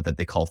found out that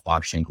they call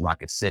Fob Shank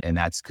Rocket City, and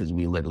that's because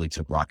we literally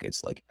took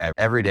rockets like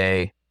every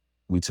day.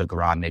 We took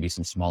maybe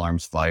some small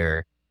arms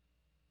fire,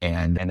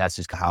 and that's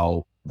just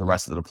how the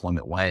rest of the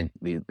deployment went.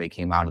 They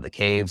came out of the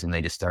caves and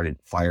they just started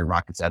firing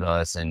rockets at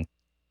us, and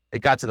it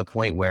got to the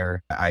point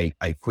where I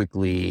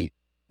quickly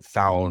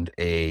found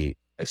a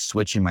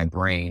switch in my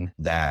brain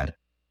that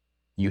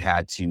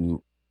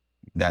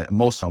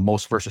most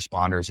first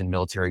responders and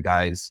military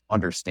guys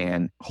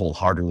understand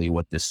wholeheartedly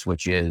what this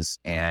switch is.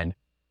 And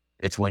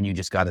it's when you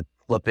just got to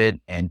flip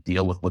it and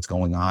deal with what's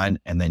going on,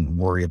 and then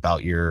worry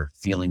about your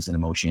feelings and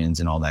emotions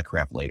and all that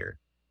crap later.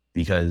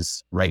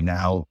 Because right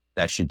now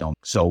that shit don't.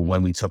 So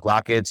when we took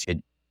rockets,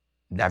 it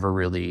never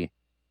really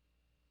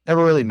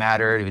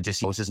mattered.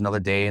 It was just another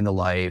day in the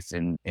life.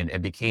 And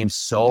it became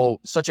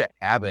such a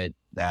habit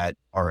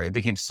it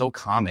became so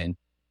common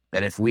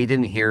that if we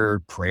didn't hear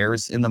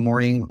prayers in the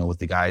morning with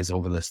the guys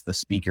over the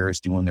speakers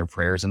doing their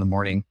prayers in the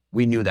morning,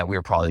 we knew that we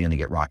were probably going to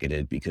get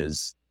rocketed,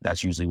 because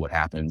that's usually what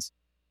happens.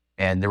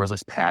 And there was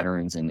this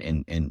patterns,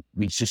 and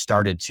we just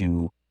started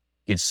to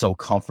get so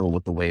comfortable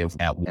with the way of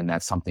that. And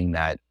that's something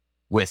that,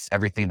 with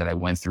everything that I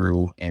went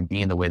through and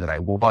being the way that I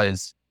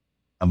was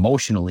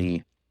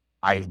emotionally,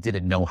 I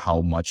didn't know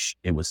how much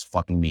it was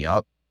fucking me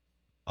up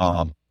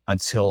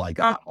until I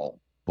got home.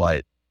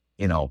 But,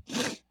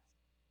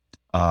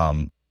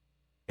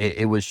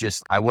 it was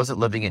just, I wasn't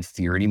living in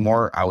fear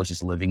anymore. I was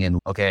just living in,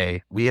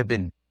 okay, we have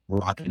been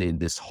rocketed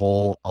this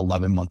whole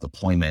 11-month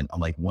deployment. I'm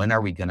like, when are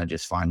we going to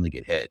just finally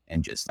get hit?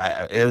 And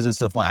it was just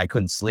so fun. I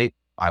couldn't sleep.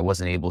 I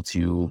wasn't able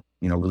to,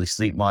 really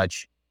sleep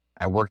much.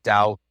 I worked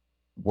out.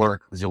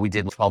 So we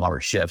did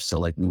 12-hour shifts. So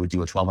like we would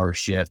do a 12-hour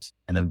shift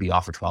and then be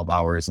off for 12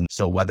 hours. And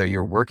so whether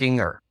you're working,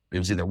 or it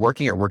was either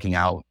working or working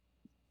out,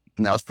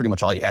 and that was pretty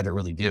much all you had to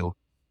really do.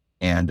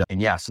 And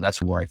yeah, so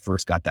that's where I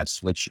first got that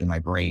switch in my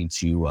brain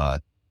to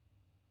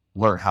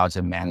learn how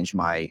to manage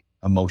my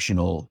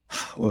emotional,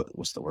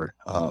 what's the word?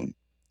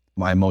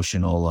 My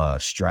emotional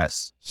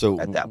stress. So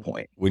at that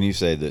point. When you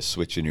say the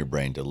switch in your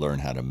brain to learn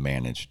how to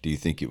manage, do you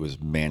think it was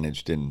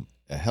managed in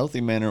a healthy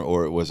manner,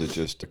 or was it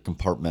just a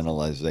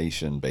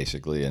compartmentalization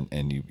basically,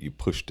 and you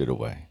pushed it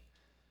away?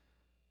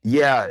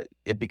 Yeah,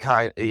 it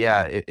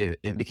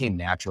became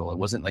natural. It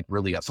wasn't like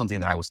really something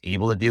that I was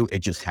able to do. It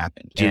just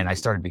happened. And I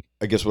started.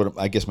 I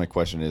guess my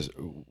question is,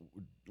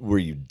 were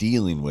you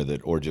dealing with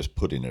it or just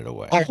putting it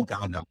away? Oh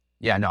God, no.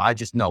 Yeah,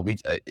 no,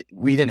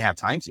 we didn't have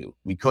time to.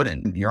 We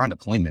couldn't. You're on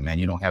deployment, man.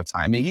 You don't have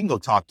time. I mean, you can go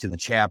talk to the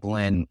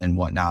chaplain and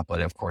whatnot,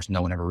 but of course,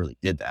 no one ever really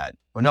did that.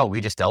 But no, we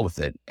just dealt with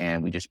it,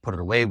 and we just put it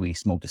away. We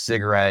smoked a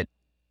cigarette,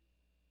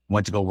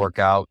 went to go work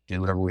out, did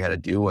whatever we had to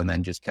do, and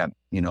then just kept,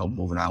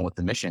 moving on with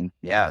the mission.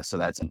 Yeah, so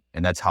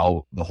that's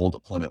how the whole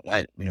deployment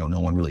went. No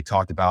one really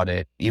talked about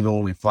it. Even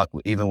when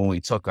we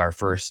took our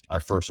first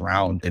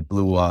round, it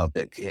blew up.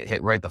 It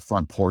hit right the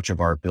front porch of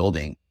our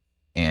building,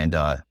 and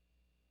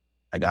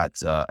I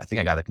think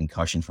I got a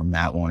concussion from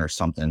that one or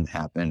something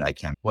happened. I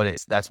can't, but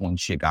that's when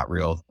shit got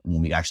real,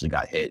 when we actually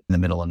got hit in the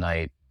middle of the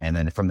night. And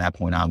then from that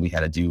point on, we had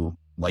to do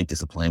light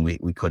discipline.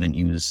 We couldn't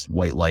use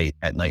white light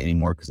at night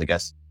anymore, because I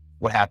guess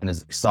what happened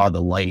is we saw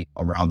the light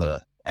around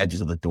the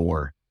edges of the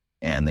door,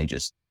 and they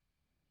just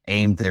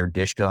aimed their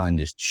dish gun and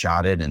just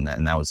shot it. And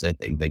that was it.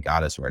 They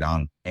got us right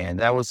on. And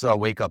that was a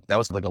wake up. That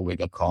was like a wake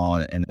up call.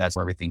 And that's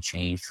where everything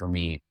changed for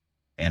me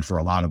and for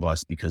a lot of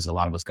us, because a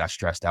lot of us got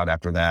stressed out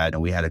after that.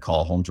 And we had to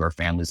call home to our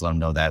families, let them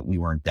know that we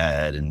weren't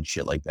dead and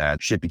shit like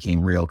that. Shit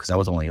became real, because I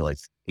was only like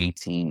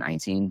 18,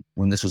 19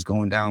 when this was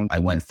going down. I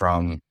went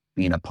from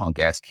being a punk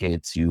ass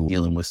kid to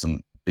dealing with some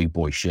big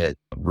boy shit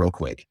real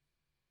quick.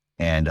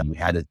 And we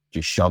had to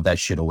just shove that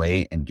shit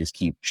away and just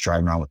keep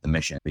striving on with the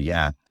mission. But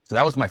yeah, so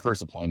that was my first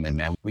deployment,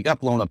 man. We got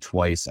blown up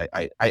twice.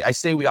 I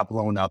say we got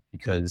blown up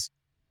because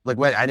like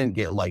I didn't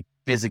get like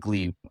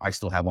physically, I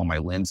still have all my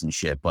limbs and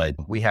shit, but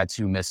we had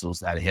 2 missiles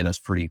that hit us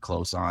pretty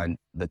close on.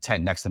 The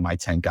tent next to my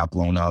tent got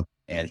blown up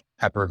and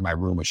peppered my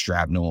room with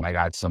shrapnel. I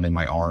got some in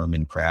my arm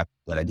and crap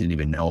that I didn't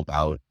even know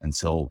about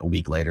until a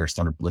week later.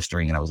 Started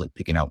blistering, and I was like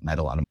picking out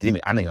metal on them.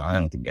 I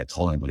don't think I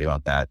told anybody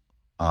about that.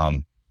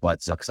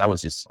 But because I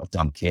was just a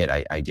dumb kid,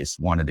 I just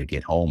wanted to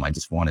get home. I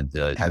just wanted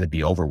to have it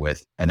be over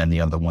with. And then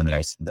the other one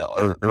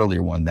the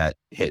earlier one that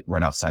hit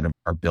right outside of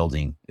our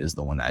building is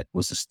the one that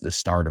was the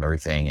start of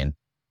everything. And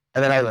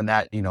then other than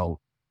that, you know,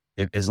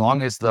 as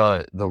long as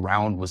the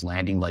round was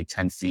landing like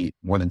 10 feet,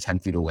 more than 10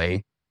 feet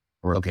away,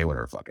 we're okay,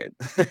 whatever, fuck it.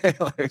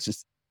 Let's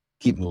just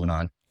keep moving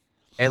on.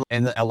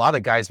 And a lot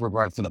of guys were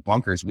running from the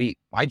bunkers.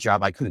 My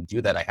job, I couldn't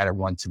do that. I had to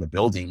run to the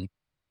building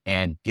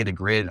and get a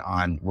grid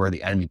on where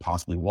the enemy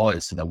possibly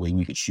was, so that way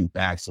we could shoot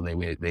back, so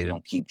they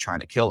don't keep trying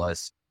to kill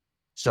us.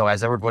 So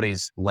as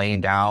everybody's laying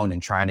down and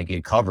trying to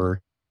get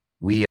cover,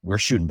 we're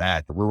shooting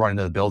back. We're running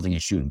to the building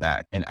and shooting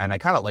back. And I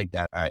kind of like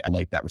that. I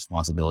like that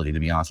responsibility, to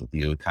be honest with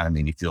you. It kind of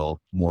made me feel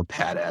more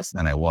badass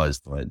than I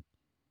was. But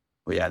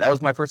yeah, that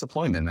was my first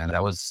deployment, man.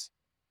 That was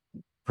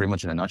pretty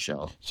much in a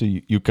nutshell. So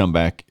you come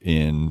back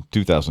in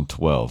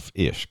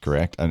 2012-ish,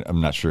 correct?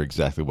 I'm not sure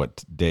exactly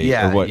what day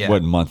or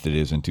what month it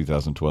is in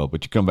 2012,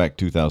 but you come back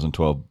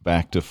 2012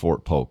 back to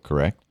Fort Polk,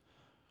 correct?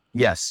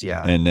 Yes,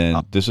 yeah. And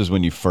then this is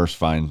when you first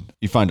find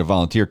a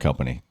volunteer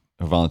company,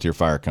 a volunteer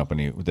fire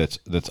company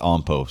that's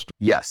on post.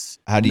 Yes.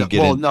 How do you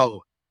get in?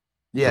 No.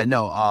 Yeah,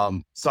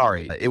 no.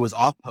 Sorry. It was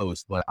off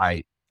post, but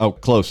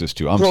closest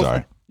to.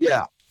 Sorry.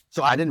 Yeah.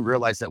 So I didn't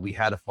realize that we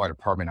had a fire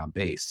department on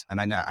base. And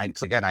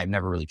I've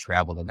never really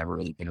traveled. I've never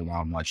really been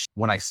around much.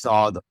 When I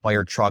saw the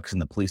fire trucks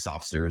and the police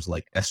officers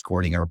like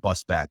escorting our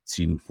bus back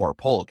to Fort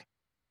Polk,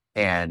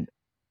 and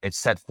it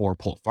said Fort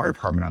Polk Fire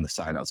Department on the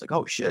side, I was like,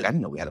 oh shit, I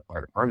didn't know we had a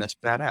fire department.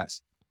 That's badass.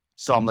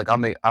 So I'm like,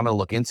 I'm going to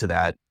look into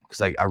that,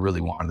 because I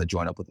really wanted to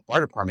join up with the fire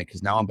department,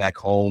 because now I'm back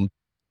home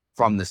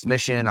from this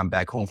mission. I'm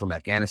back home from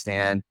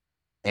Afghanistan,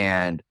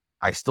 and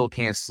I still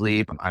can't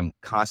sleep. I'm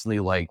constantly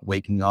like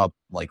waking up,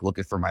 like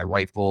looking for my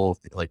rifle,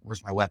 like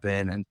where's my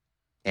weapon,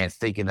 and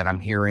thinking that I'm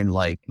hearing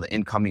like the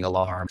incoming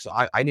alarm. So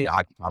I need to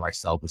occupy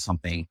myself with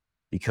something,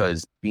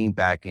 because being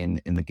back in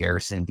the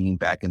garrison, being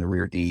back in the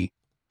rear D,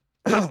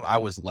 I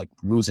was like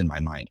losing my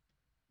mind,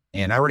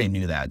 and I already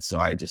knew that. So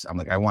I'm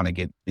like, I want to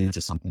get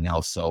into something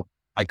else. So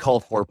I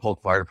called Fort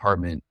Polk Fire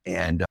Department,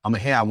 and I'm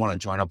like, hey, I want to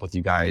join up with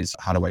you guys.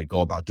 How do I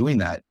go about doing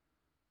that?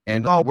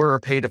 And we're a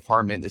paid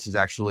department. This is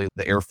actually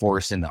the Air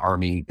Force and the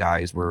Army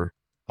guys were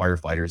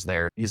firefighters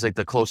there. He's like,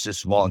 the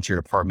closest volunteer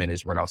department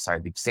is right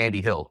outside the Sandy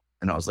Hill.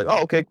 And I was like,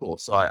 oh, okay, cool.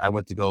 So I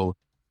went to go,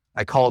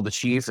 I called the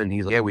chief, and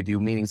he's like, yeah, we do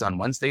meetings on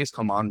Wednesdays.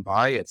 Come on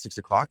by at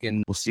 6:00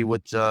 and we'll see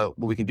what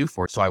we can do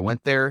for it. So I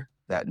went there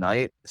that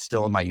night,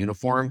 still in my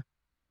uniform.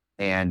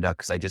 And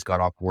cause I just got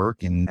off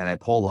work, and I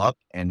pull up,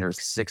 and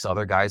there's 6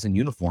 other guys in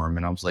uniform.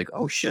 And I was like,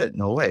 oh shit,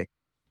 no way.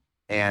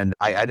 And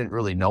I didn't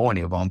really know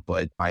any of them,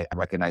 but I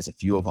recognized a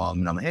few of them.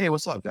 And I'm like, hey,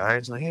 what's up,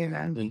 guys? Like, hey,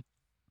 man.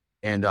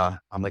 And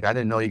I'm like, I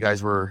didn't know you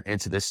guys were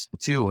into this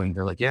too. And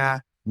they're like,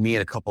 yeah, me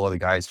and a couple other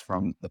guys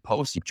from the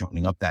post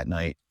joining up that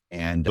night.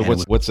 And so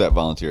what's that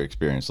volunteer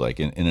experience like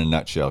in a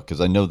nutshell?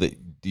 Because I know that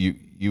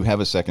you have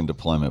a second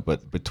deployment,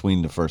 but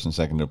between the first and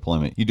second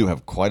deployment, you do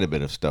have quite a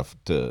bit of stuff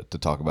to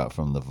talk about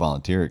from the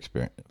volunteer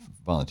experience.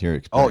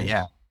 Oh,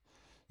 yeah.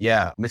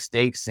 Yeah,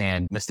 mistakes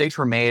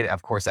were made,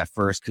 of course, at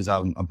first, because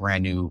I'm a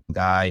brand new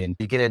guy, and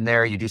you get in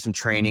there, you do some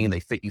training, they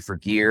fit you for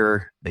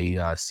gear,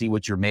 they see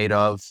what you're made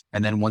of.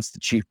 And then once the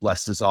chief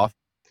blesses off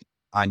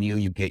on you,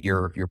 you get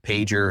your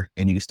pager,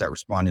 and you start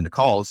responding to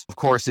calls. Of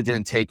course, it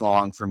didn't take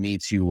long for me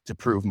to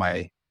prove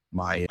my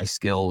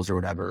skills or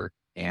whatever,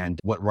 and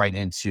went right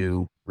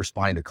into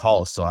responding to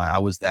calls. So I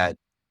was that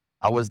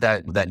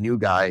new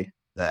guy,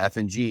 the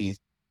FNG,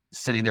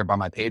 sitting there by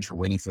my pager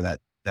waiting for that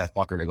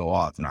fucker to go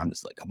off. And I'm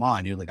just like, come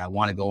on, dude. Like, I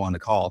want to go on the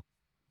call.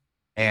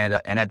 And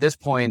at this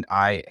point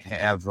I'm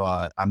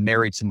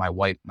married to my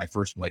wife, my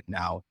first wife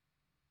now.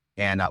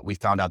 And we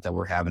found out that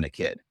we're having a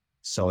kid.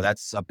 So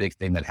that's a big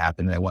thing that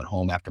happened. And I went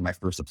home after my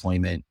first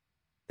deployment,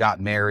 got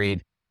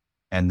married.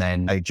 And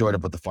then I joined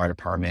up with the fire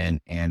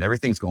department and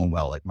everything's going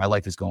well. Like my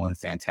life is going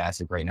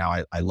fantastic right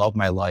now. I love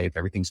my life.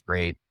 Everything's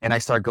great. And I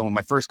started going,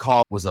 my first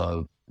call was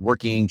a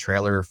working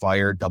trailer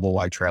fire, double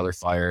wide trailer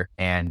fire.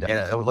 And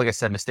like I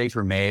said, mistakes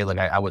were made. Like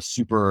I was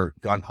super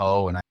gung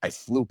ho and I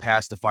flew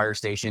past the fire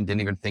station,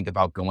 didn't even think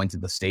about going to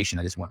the station.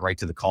 I just went right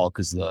to the call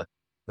because the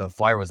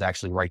fire was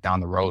actually right down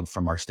the road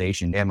from our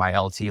station. And my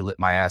LT lit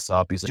my ass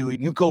up. He's like, dude,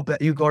 you go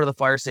to the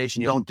fire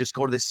station. You don't just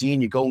go to the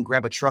scene. You go and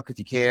grab a truck if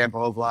you can,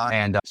 blah, blah, blah.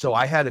 And so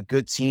I had a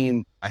good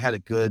team. I had a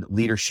good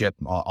leadership.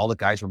 All the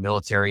guys were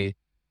military.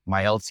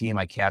 My LT and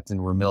my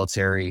captain were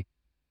military.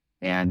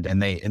 And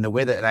they, in the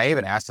way that, and I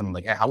even asked them,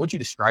 like, hey, how would you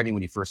describe me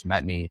when you first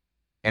met me?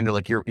 And they're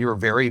like, you're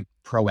very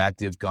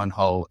proactive, gun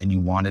ho, and you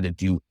wanted to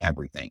do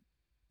everything.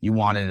 You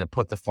wanted to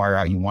put the fire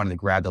out. You wanted to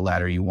grab the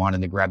ladder. You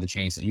wanted to grab the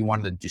chainsaw. You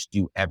wanted to just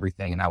do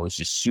everything. And I was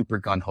just super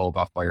gung-ho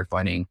about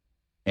firefighting.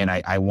 And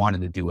I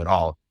wanted to do it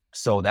all.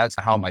 So that's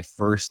how my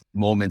first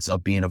moments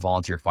of being a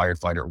volunteer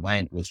firefighter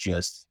went, was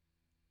just,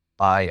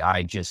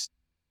 I just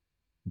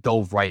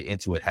dove right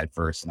into it head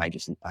first.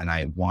 And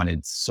I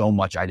wanted so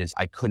much.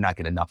 I could not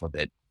get enough of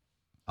it.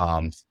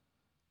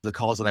 The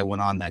calls that I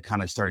went on that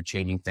kind of started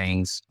changing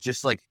things.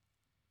 Just like,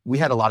 we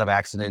had a lot of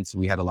accidents.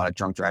 We had a lot of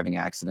drunk driving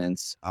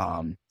accidents.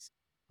 A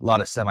lot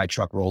of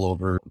semi-truck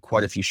rollover,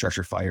 quite a few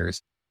structure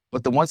fires.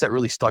 But the ones that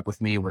really stuck with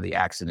me were the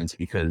accidents,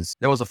 because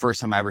that was the first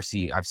time I've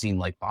seen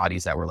like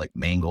bodies that were like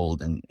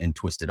mangled and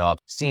twisted up.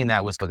 Seeing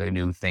that was like a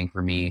new thing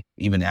for me,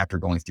 even after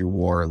going through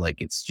war.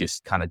 Like, it's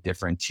just kind of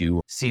different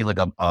to see like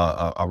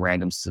a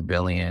random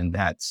civilian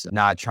that's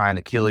not trying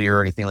to kill you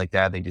or anything like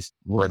that. They just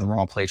were in the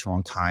wrong place,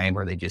 wrong time,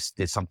 or they just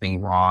did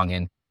something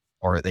wrong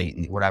or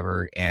they,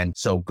 whatever. And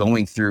so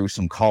going through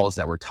some calls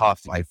that were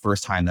tough, my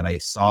first time that I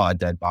saw a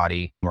dead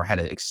body or had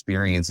to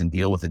experience and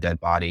deal with a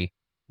dead body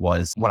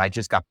was when I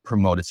just got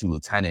promoted to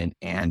lieutenant,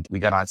 and we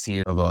got on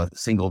scene of a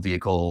single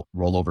vehicle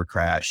rollover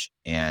crash.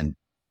 And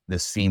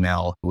this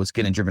female was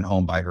getting driven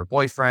home by her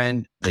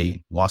boyfriend.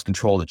 They lost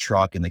control of the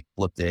truck and they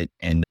flipped it.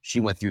 And she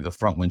went through the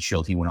front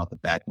windshield. He went out the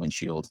back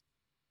windshield,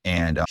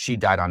 and she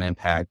died on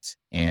impact.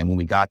 And when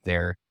we got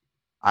there,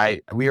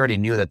 we already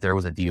knew that there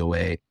was a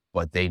DOA,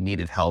 but they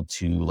needed help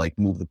to like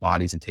move the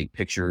bodies and take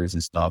pictures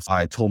and stuff.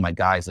 I told my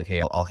guys, like,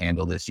 hey, I'll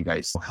handle this. You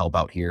guys help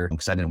out here,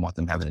 because I didn't want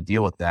them having to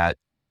deal with that.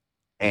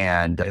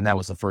 And that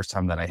was the first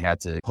time that I had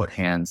to put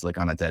hands like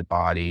on a dead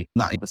body,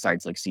 not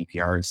besides like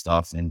CPR and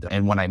stuff.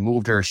 And when I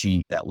moved her,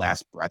 that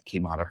last breath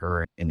came out of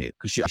her, and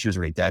because she was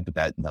already dead, but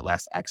that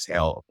last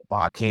exhale of the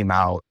body came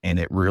out, and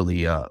it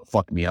really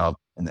fucked me up.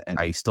 And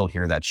I still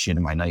hear that shit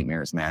in my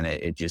nightmares, man.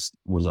 It just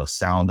was a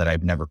sound that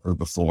I've never heard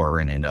before.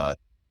 And it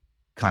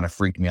kind of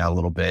freaked me out a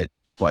little bit.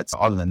 But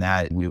other than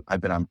that,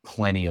 I've been on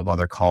plenty of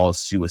other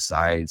calls,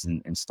 suicides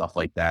and stuff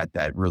like that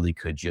really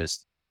could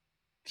just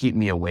keep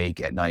me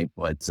awake at night.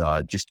 But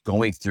just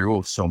going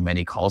through so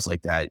many calls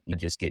like that, you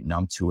just get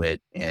numb to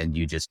it and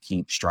you just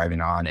keep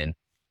striving on. And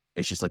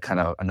it's just like kind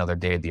of another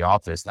day at the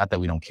office. Not that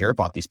we don't care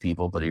about these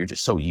people, but you're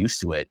just so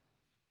used to it.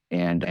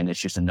 And it's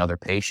just another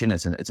patient.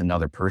 It's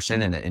another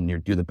person, and you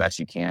do the best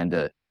you can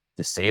to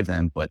save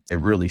them. But it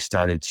really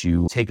started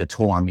to take a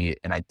toll on me,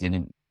 and I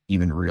didn't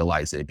even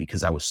realize it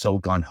because I was so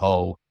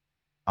gung-ho.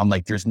 I'm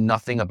like, there's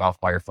nothing about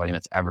firefighting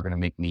that's ever going to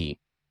make me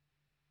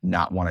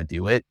not want to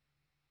do it,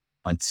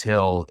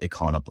 until it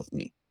caught up with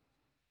me.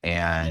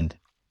 And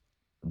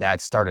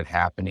that started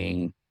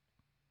happening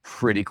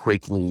pretty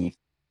quickly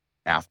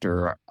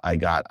after I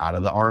got out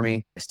of the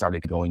Army. I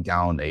started going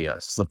down a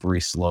slippery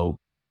slope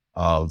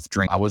of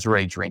drink. I was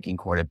already drinking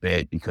quite a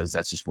bit, because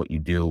that's just what you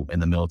do in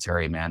the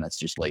military, man. That's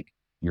just like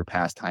your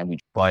pastime.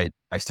 But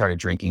I started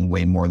drinking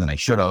way more than I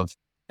should have.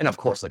 And of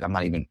course, like, I'm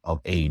not even of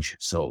age,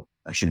 so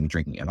I shouldn't be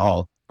drinking at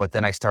all. But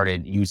then I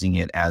started using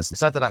it as,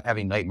 it's not that I'm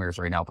having nightmares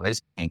right now, but I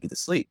just can't get to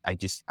sleep.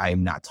 I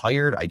am not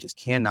tired. I just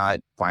cannot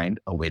find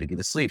a way to get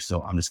to sleep.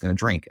 So I'm just going to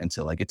drink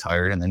until I get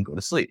tired and then go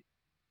to sleep.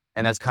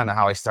 And that's kind of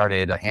how I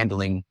started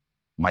handling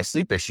my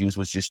sleep issues,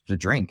 was just to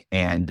drink.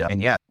 And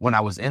yeah, when I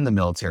was in the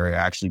military, I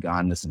actually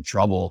got into some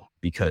trouble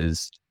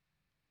because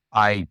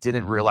I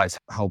didn't realize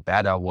how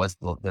bad I was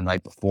the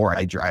night before.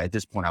 At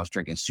this point, I was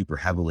drinking super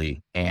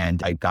heavily,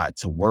 and I got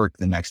to work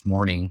the next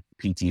morning,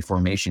 PT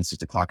formation,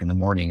 6 o'clock in the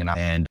morning. And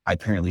I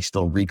apparently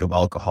still reek of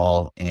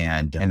alcohol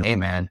and hey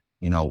man,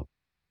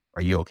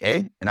 are you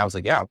okay? And I was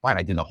like, yeah, I'm fine.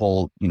 I did the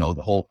whole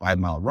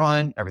 5-mile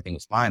run. Everything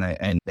was fine.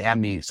 And they had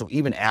me. So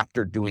even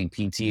after doing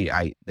PT,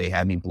 they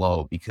had me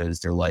blow, because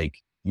they're like,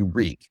 you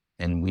reek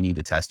and we need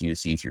to test you to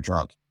see if you're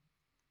drunk.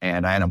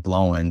 And I ended up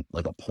blowing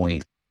like a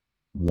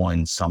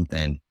 0.1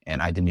 something.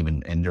 And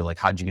and they're like,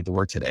 how'd you get to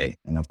work today?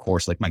 And of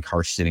course, like, my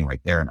car's sitting right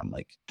there, and I'm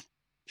like,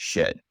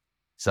 shit.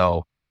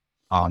 So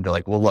they're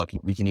like, well, look,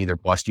 we can either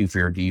bust you for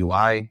your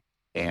DUI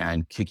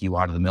and kick you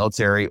out of the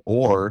military,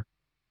 or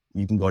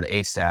you can go to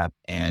ASAP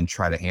and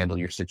try to handle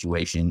your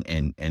situation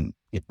and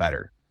get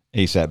better.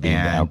 ASAP being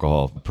the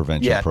alcohol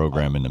prevention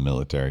program in the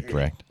military,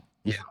 correct?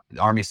 Yeah.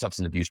 The Army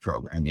Substance Abuse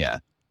Program. Yeah.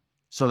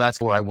 So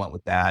that's where I went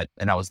with that.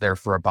 And I was there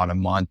for about a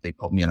month. They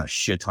put me on a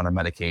shit ton of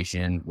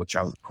medication, which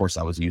of course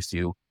I was used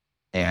to.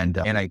 And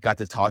I got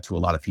to talk to a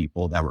lot of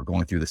people that were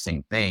going through the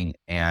same thing.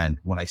 And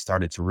when I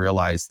started to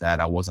realize that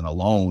I wasn't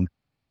alone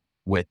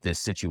with this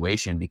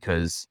situation,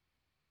 because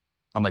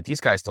I'm like,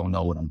 these guys don't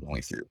know what I'm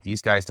going through.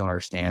 These guys don't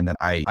understand that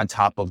on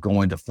top of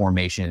going to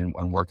formation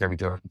and work every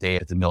day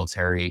at the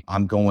military,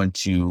 I'm going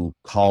to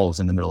calls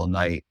in the middle of the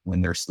night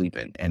when they're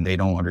sleeping, and they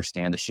don't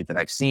understand the shit that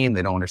I've seen.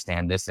 They don't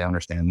understand this. They don't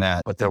understand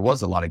that. But there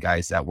was a lot of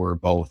guys that were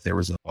both. There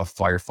was a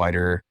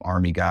firefighter,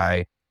 Army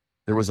guy.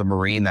 There was a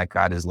Marine that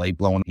got his leg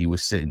blown. He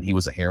was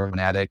a heroin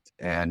addict,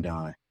 and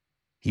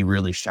he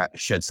really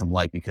shed some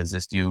light, because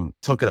this dude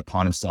took it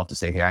upon himself to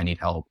say, hey, I need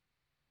help.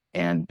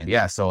 And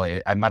yeah, so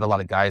I met a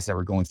lot of guys that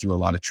were going through a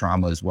lot of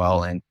trauma as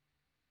well. And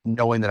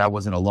knowing that I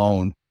wasn't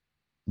alone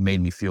made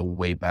me feel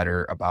way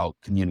better about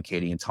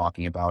communicating and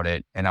talking about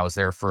it. And I was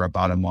there for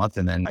about a month.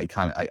 And then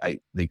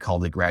they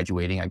called it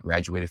graduating. I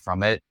graduated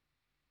from it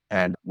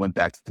and went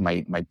back to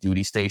my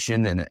duty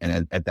station.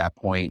 And at that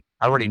point,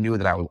 I already knew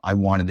that I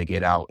wanted to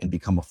get out and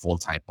become a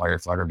full-time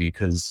firefighter,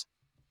 because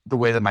the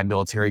way that my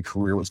military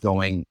career was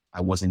going,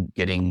 I wasn't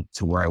getting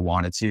to where I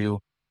wanted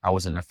to. I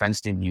was in a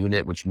fenced-in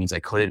unit, which means I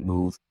couldn't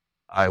move.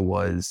 I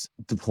was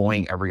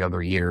deploying every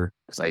other year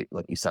because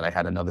like you said, I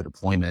had another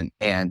deployment,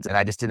 and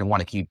I just didn't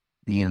want to keep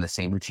being in the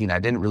same routine. I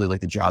didn't really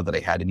like the job that I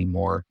had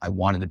anymore. I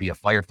wanted to be a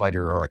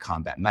firefighter or a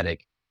combat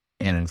medic.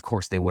 And of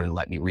course they wouldn't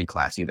let me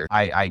reclass either.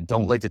 I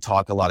don't like to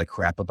talk a lot of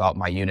crap about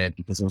my unit,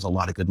 because there was a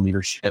lot of good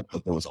leadership,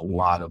 but there was a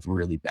lot of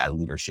really bad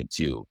leadership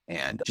too.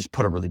 And just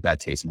put a really bad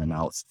taste in my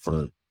mouth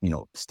for,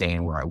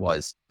 staying where I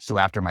was. So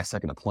after my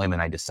second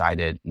deployment, I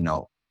decided, I'm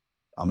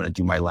going to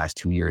do my last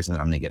 2 years and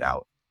then I'm going to get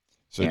out.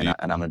 So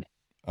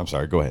I'm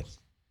sorry, go ahead.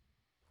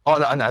 Oh,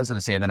 no, I was going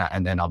to say,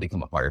 and then I'll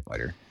become a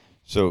firefighter.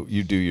 So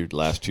you do your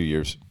last 2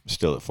 years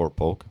still at Fort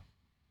Polk?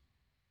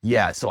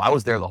 Yeah. So I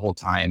was there the whole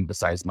time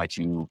besides my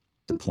 2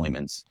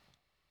 deployments.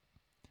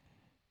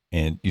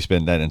 And you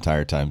spend that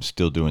entire time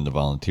still doing the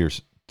volunteer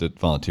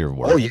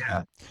work? Oh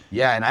yeah.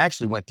 Yeah. And I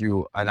actually went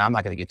through, and I'm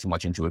not going to get too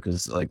much into it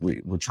because like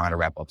we're trying to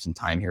wrap up some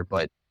time here,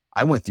 but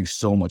I went through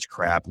so much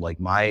crap.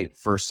 Like my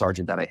first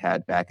sergeant that I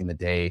had back in the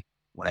day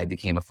when I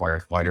became a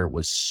firefighter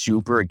was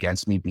super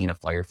against me being a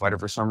firefighter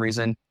for some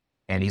reason.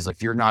 And he's like,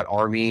 if you're not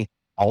Army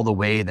all the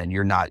way, then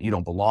you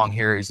don't belong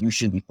here. You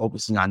should be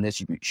focusing on this.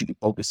 You should be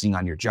focusing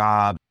on your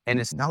job. And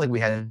it's not like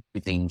we had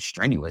anything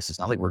strenuous. It's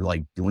not like we're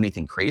like doing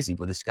anything crazy,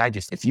 but this guy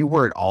just, if you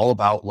were at all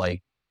about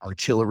like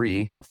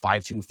artillery,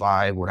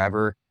 525,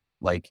 whatever,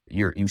 like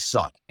you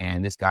suck.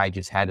 And this guy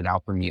just had it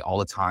out for me all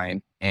the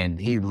time. And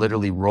he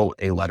literally wrote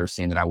a letter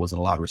saying that I wasn't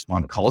allowed to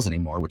respond to calls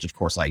anymore, which of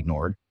course I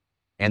ignored.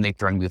 And they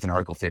threatened me with an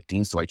Article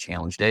 15. So I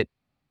challenged it.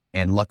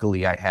 And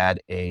luckily I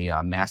had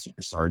a master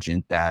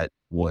sergeant that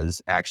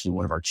was actually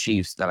one of our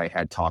chiefs that I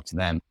had talked to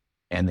them,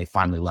 and they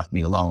finally left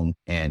me alone.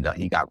 And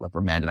he got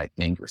reprimanded, I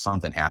think, or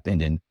something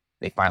happened. And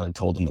they finally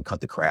told him to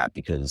cut the crap,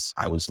 because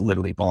I was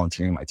literally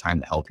volunteering my time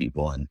to help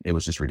people. And it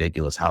was just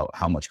ridiculous how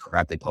much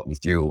crap they put me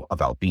through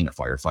about being a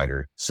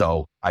firefighter.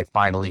 So I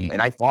finally,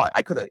 and I thought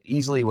I could have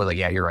easily was like,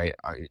 yeah, you're right.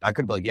 I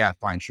could be like, yeah,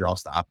 fine, sure, I'll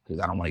stop because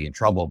I don't want to get in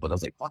trouble. But I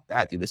was like, fuck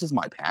that, dude. This is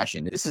my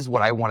passion. This is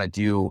what I want to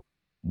do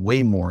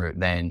way more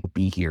than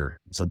be here.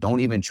 So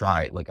don't even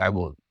try. Like I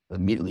will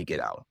immediately get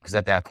out, because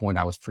at that point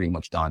I was pretty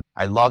much done.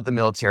 I love the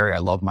military. I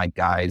love my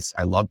guys.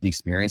 I love the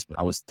experience, but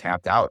I was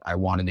tapped out. I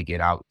wanted to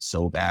get out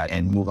so bad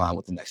and move on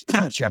with the next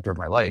chapter of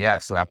my life. Yeah.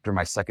 So after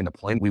my second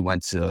deployment, we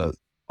went to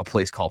a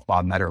place called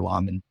Bob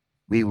Metterlum, and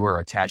we were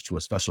attached to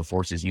a special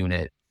forces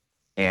unit.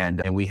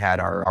 And we had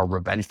our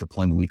revenge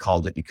deployment, we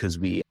called it, because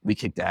we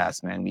kicked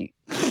ass, man.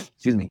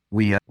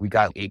 We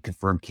got 8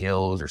 confirmed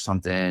kills or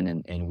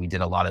something. And we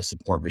did a lot of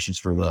support missions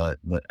for the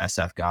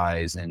SF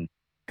guys, and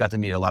got to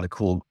meet a lot of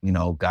cool,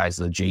 guys,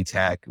 the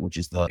JTAC, which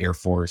is the Air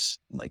Force,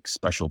 like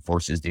special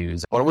forces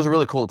dudes. But it was a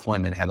really cool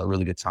deployment, had a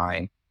really good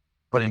time.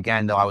 But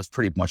again, though, I was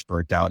pretty much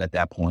burnt out at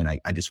that point.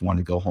 I just wanted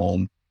to go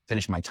home,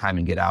 finish my time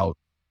and get out.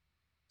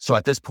 So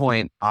at this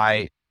point,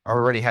 I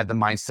already had the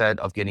mindset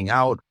of getting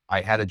out.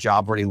 I had a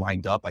job already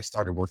lined up. I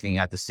started working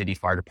at the city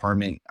fire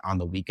department on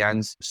the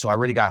weekends. So I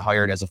already got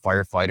hired as a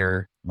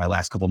firefighter my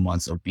last couple of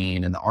months of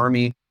being in the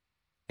Army.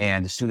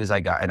 And as soon as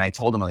I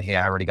told them, like, hey,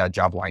 I already got a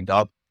job lined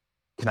up.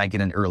 Can I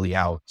get an early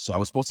out? So I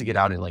was supposed to get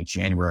out in like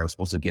January. I was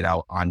supposed to get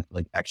out on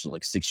like actually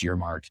like 6-year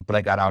mark, but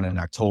I got out in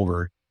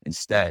October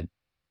instead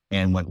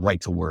and went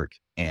right to work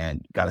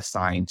and got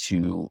assigned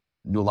to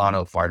New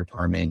Lano Fire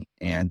Department.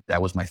 And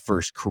that was my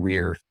first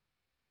career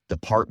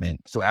department.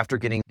 So after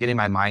getting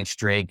my mind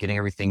straight, getting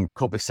everything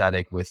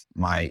copacetic with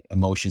my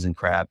emotions and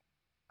crap,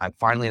 I'm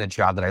finally in a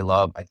job that I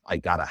love. I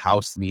got a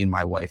house. Me and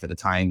my wife at the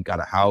time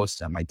got a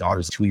house. And my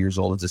daughter's 2 years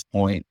old at this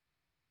point,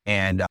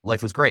 and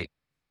life was great.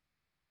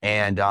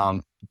 And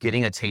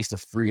getting a taste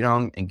of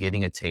freedom and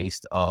getting a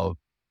taste of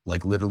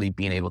like literally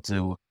being able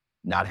to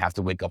not have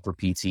to wake up for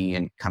PT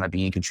and kind of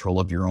be in control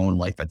of your own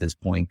life at this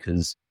point.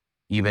 Because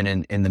even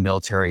in the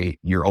military,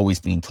 you're always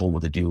being told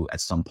what to do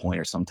at some point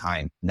or some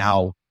time.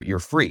 Now you're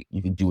free.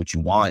 You can do what you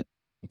want.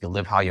 You can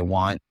live how you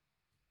want.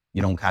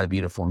 You don't gotta be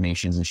the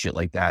formations and shit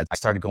like that. I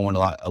started going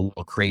a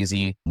little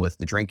crazy with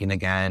the drinking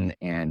again.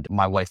 And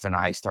my wife and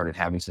I started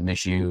having some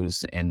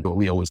issues, and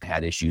we always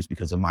had issues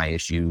because of my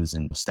issues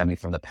and stemming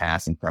from the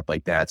past and crap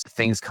like that. So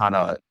things kind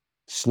of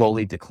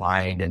slowly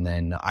declined. And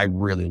then I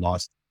really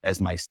lost, as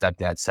my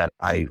stepdad said,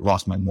 I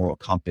lost my moral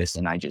compass,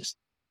 and I just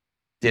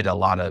did a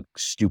lot of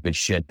stupid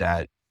shit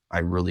that I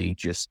really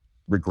just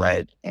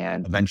regret.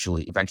 And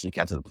eventually got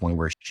to the point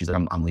where she's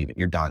like, I'm leaving.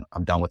 You're done.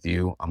 I'm done with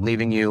you. I'm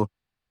leaving you.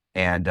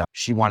 And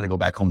she wanted to go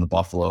back home to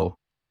Buffalo.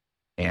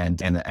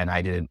 And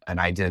I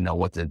didn't know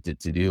what to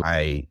do.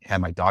 I had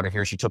my daughter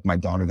here. She took my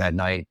daughter that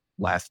night,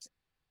 left.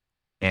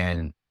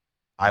 And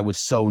I was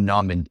so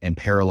numb and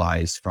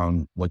paralyzed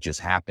from what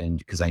just happened,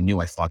 because I knew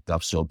I fucked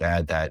up so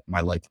bad that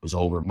my life was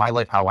over. My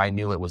life, how I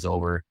knew it, was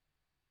over.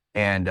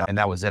 And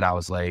that was it. I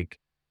was like,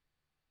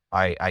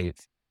 I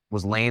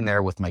was laying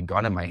there with my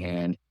gun in my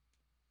hand,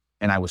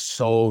 and I was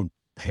so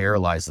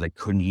paralyzed that I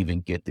couldn't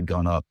even get the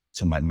gun up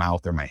to my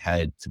mouth or my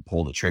head to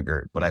pull the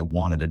trigger. But I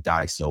wanted to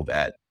die so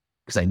bad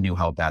because I knew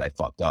how bad I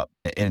fucked up.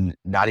 And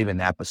not even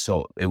that, but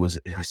so it was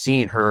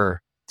seeing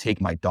her take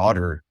my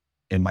daughter,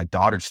 and my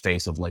daughter's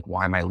face of like,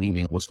 why am I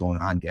leaving? What's going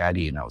on,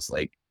 Daddy? And I was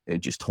like, it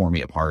just tore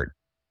me apart.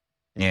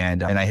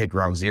 And I hit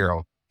ground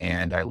zero,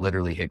 and I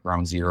literally hit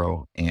ground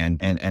zero. And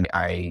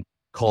I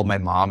called my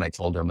mom, and I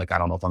told her, I'm like, I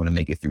don't know if I'm going to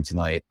make it through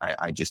tonight.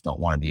 I just don't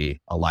want to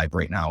be alive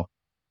right now.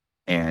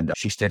 And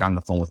she stayed on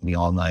the phone with me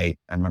all night.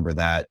 I remember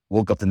that.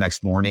 Woke up the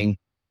next morning,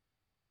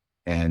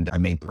 and I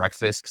made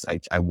breakfast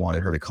because I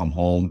wanted her to come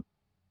home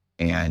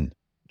and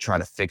try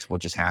to fix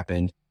what just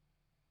happened.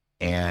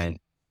 And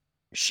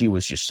she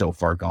was just so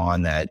far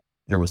gone that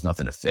there was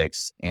nothing to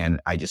fix. And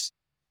I just,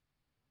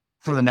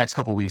 for the next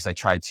couple of weeks, I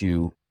tried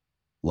to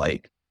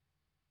like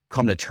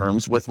come to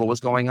terms with what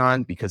was going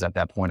on, because at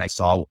that point I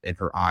saw in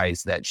her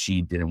eyes that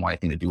she didn't want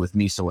anything to do with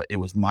me. So it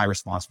was my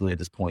responsibility at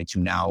this point to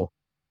now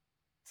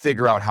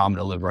figure out how I'm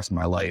going to live the rest of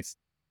my life,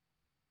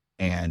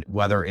 and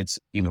whether it's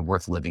even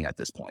worth living at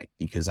this point,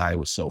 because I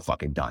was so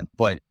fucking done.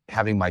 But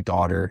having my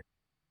daughter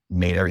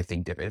made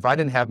everything different. If I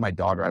didn't have my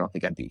daughter, I don't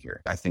think I'd be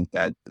here. I think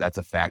that that's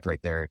a fact right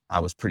there. I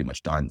was pretty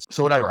much done.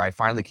 So whatever, I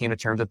finally came to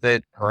terms with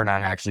it. Her and I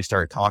actually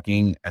started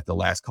talking at the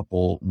last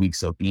couple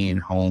weeks of being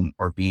home,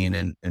 or being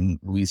in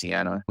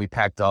Louisiana. We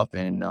packed up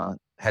and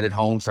headed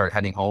home, started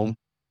heading home.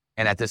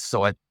 And at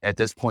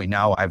this point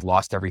now, I've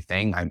lost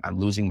everything. I'm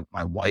losing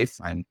my wife.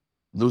 I'm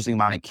losing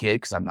my kid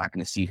because I'm not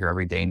going to see her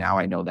every day now.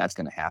 I know that's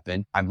going to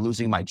happen. I'm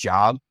losing my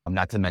job.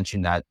 Not to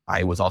mention that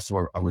I was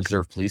also a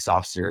reserve police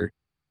officer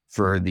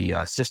for the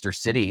sister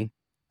city,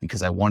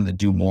 because I wanted to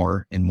do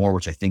more and more,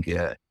 which I think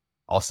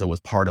also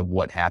was part of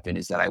what happened,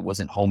 is that I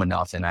wasn't home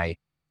enough, and I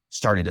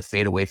started to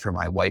fade away from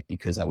my wife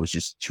because I was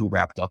just too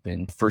wrapped up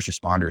in first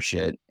responder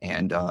shit.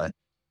 And I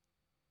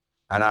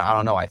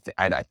don't know. I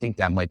think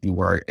that might be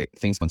where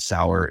things went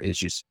sour, is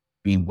just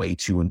being way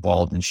too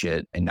involved in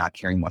shit and not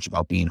caring much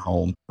about being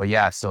home. But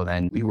yeah, so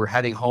then we were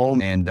heading home,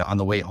 and on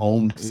the way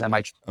home,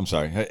 I'm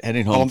sorry,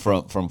 heading home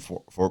from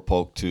Fort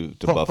Polk to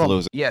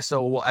Buffalo. Yeah,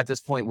 so at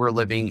this point we're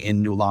living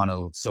in New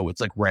Lano, so it's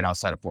like right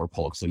outside of Fort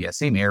Polk. So yeah,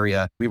 same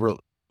area. We were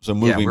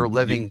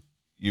living.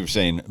 You were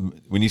saying,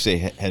 when you say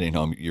heading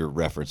home, you're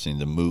referencing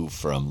the move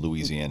from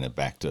Louisiana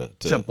back to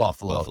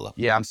Buffalo.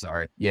 Yeah, I'm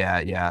sorry.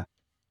 Yeah.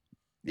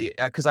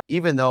 Because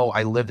even though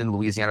I lived in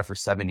Louisiana for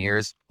 7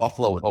 years,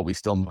 Buffalo was always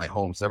still my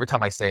home. So every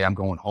time I say I'm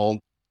going home,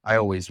 I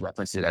always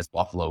reference it as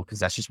Buffalo, because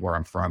that's just where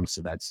I'm from.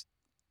 So that's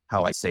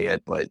how I say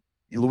it. But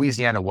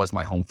Louisiana was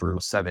my home for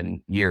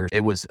 7 years. It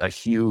was a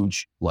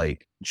huge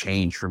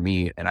change for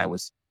me. And I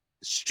was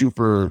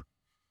super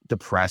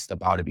depressed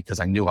about it, because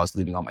I knew I was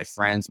leaving all my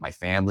friends, my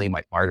family,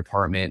 my fire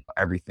department.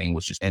 Everything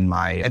was just and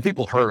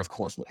people heard, of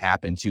course, what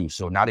happened too.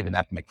 So not even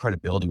that, my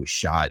credibility was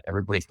shot.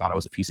 Everybody thought I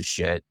was a piece of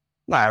shit.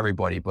 Not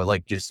everybody,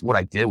 but just what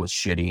I did was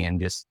shitty,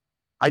 and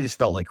I just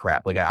felt like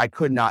crap. I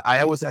could not,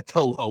 I was at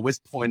the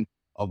lowest point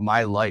of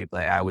my life.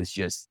 I was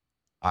just,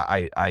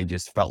 I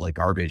just felt like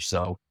garbage.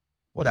 So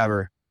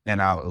whatever.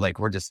 And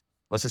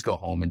let's just go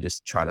home and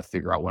just try to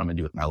figure out what I'm gonna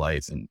do with my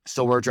life. And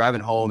so we're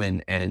driving home,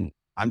 and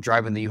I'm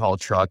driving the U-Haul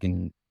truck,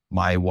 and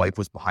my wife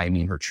was behind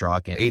me in her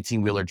truck, and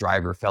 18-wheeler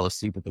driver fell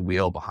asleep at the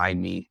wheel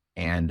behind me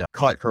and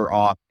cut her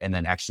off, and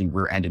then actually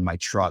rear-ended my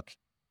truck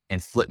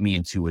and flipped me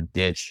into a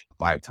ditch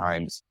 5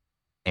 times.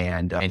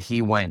 And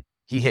he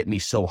hit me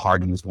so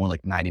hard, he was going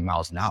like 90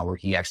 miles an hour.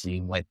 He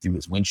actually went through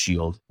his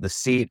windshield. His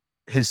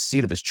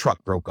seat of his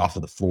truck broke off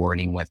of the floor,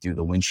 and he went through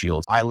the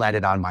windshield. I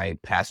landed on my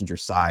passenger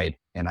side,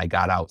 and I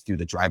got out through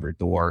the driver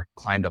door,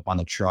 climbed up on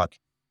the truck.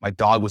 My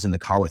dog was in the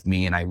car with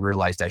me, and I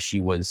realized that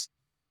she was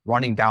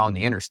running down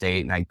the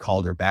interstate, and I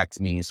called her back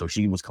to me. So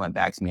she was coming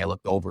back to me. I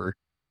looked over,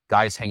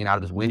 guy's hanging out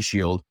of his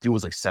windshield. Dude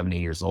was like 70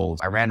 years old.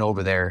 I ran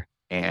over there,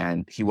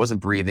 and he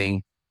wasn't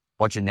breathing.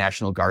 Bunch of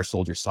National Guard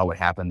soldiers saw what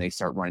happened. They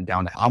start running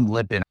down. I'm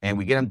limping, and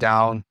we get him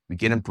down. We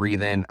get him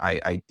breathing.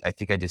 I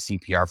think I did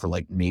CPR for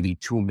like maybe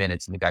 2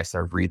 minutes, and the guy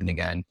started breathing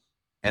again.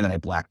 And then I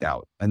blacked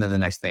out. And then the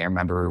next thing I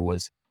remember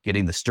was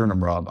getting the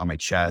sternum rub on my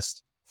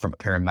chest from a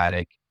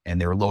paramedic,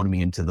 and they were loading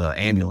me into the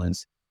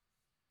ambulance.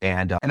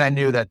 And I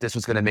knew that this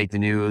was going to make the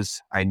news.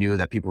 I knew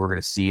that people were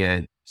going to see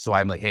it. So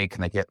I'm like, hey,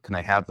 can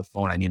I have the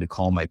phone? I need to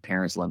call my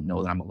parents, let them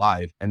know that I'm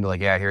alive. And they're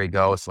like, yeah, here you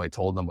go. So I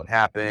told them what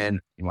happened.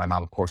 My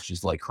mom, of course,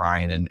 she's like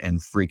crying and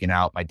freaking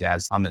out. My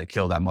dad's, I'm going to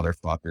kill that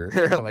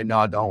motherfucker. I'm like,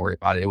 no, don't worry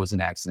about it. It was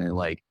an accident.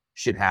 Like,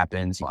 shit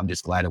happens. I'm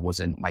just glad it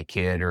wasn't my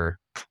kid or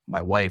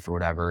my wife or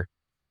whatever.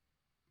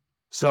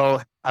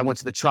 So I went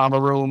to the trauma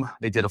room.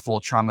 They did a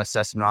full trauma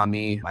assessment on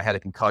me. I had a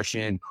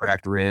concussion,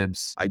 cracked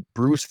ribs, I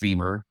bruised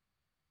femur,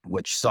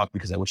 which sucked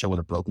because I wish I would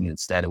have broken it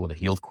instead. It would have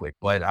healed quick,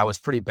 but I was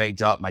pretty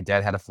banged up. My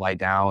dad had to fly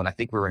down. I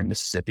think we were in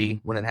Mississippi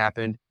when it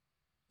happened.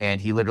 And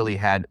he literally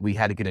we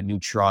had to get a new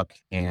truck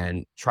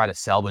and try to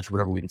salvage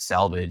whatever we could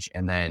salvage.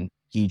 And then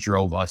he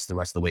drove us the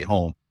rest of the way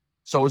home.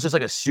 So it was just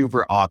like a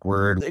super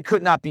awkward, it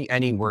could not be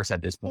any worse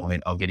at this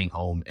point of getting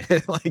home.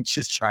 Like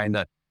just trying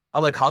to,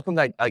 I'm like, how come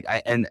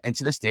and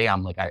to this day,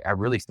 I'm like, I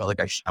really felt like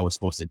I was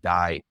supposed to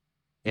die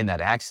in that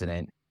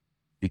accident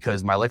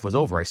because my life was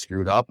over. I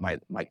screwed up.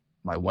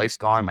 My wife's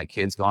gone, my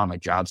kid's gone, my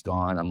job's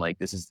gone. I'm like,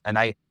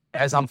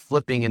 as I'm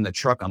flipping in the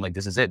truck, I'm like,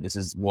 this is it. This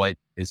is what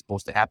is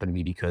supposed to happen to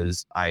me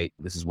because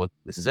this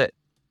is it.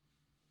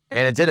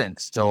 And it didn't.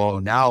 So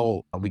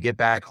now we get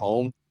back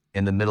home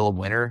in the middle of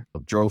winter,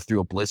 drove through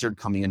a blizzard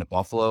coming into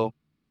Buffalo,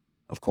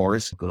 of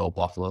course, good old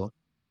Buffalo,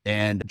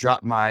 and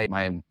dropped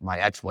my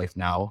ex-wife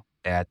now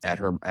at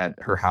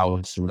her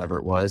house or whatever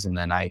it was. And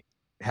then I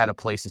had a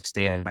place to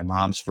stay at my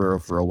mom's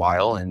for a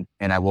while. And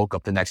I woke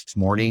up the next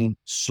morning,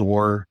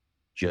 sore,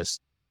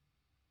 just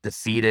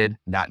defeated,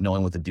 not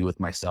knowing what to do with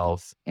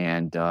myself.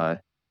 And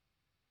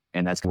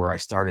that's where I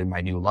started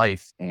my new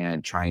life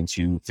and trying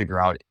to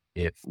figure out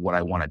what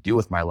I want to do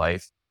with my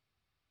life.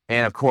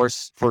 And of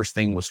course, first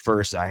thing was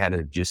first, I had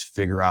to just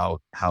figure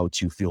out how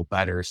to feel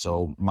better.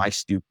 So my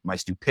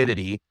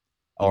stupidity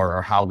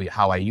or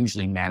how I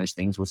usually manage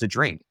things was a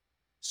drink.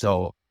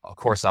 So of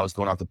course I was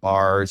going out to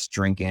bars,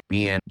 drinking,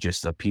 being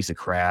just a piece of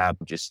crap,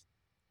 just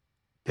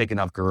picking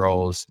up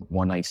girls,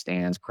 one night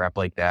stands, crap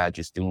like that,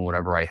 just doing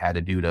whatever I had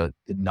to do to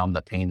numb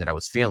the pain that I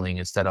was feeling.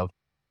 Instead of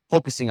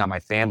focusing on my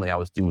family, I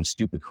was doing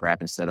stupid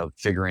crap instead of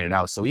figuring it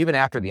out. So even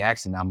after the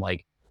accident, I'm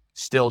like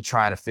still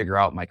trying to figure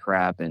out my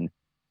crap. And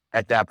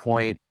at that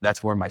point,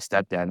 that's where my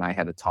stepdad and I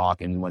had to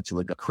talk, and we went to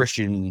like a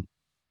Christian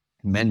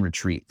men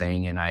retreat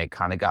thing. And I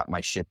kind of got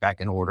my shit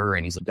back in order.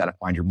 And he's like, gotta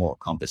find your moral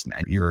compass,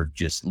 man. You're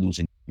just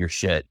losing your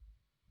shit.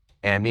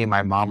 And me and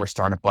my mom were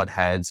starting to butt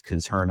heads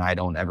because her and I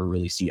don't ever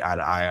really see eye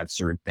to eye on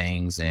certain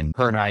things. And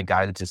her and I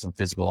got into some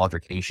physical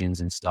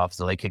altercations and stuff.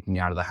 So they kicked me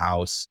out of the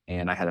house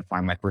and I had to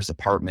find my first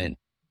apartment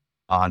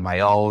on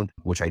my own,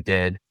 which I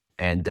did.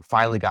 And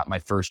finally got my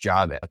first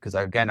job because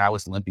I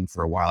was limping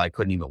for a while. I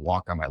couldn't even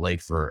walk on my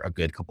leg for a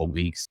good couple of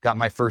weeks. Got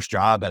my first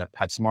job at a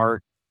PetSmart.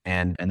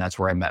 And that's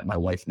where I met my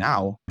wife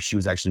now. She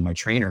was actually my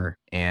trainer.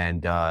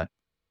 And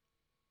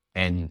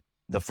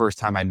the first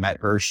time I met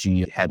her,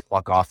 she had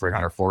pluck off right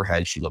on her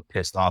forehead. She looked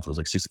pissed off. It was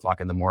like 6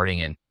 o'clock in the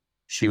morning. And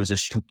she was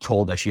just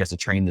told that she has to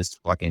train this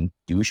fucking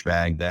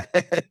douchebag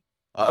that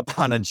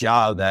upon a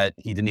job that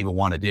he didn't even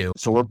want to do.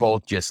 So we're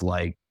both just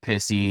like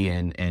pissy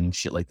and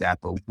shit like that.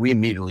 But we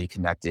immediately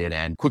connected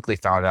and quickly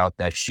found out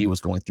that she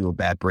was going through a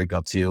bad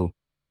breakup too.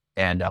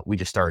 And we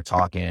just started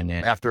talking. And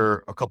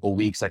after a couple of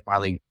weeks, I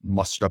finally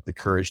mustered up the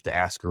courage to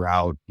ask her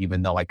out,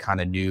 even though I kind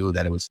of knew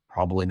that it was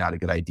probably not a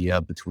good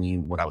idea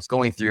between what I was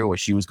going through, what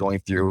she was going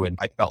through. And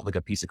I felt like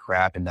a piece of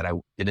crap and that I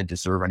didn't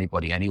deserve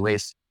anybody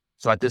anyways.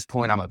 So at this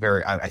point,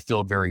 I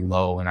feel very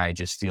low and I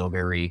just feel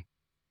very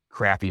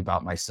crappy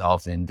about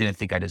myself and didn't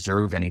think I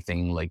deserved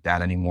anything like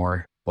that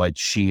anymore. But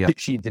she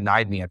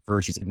denied me at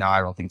first. She said, no, I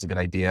don't think it's a good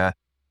idea.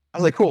 I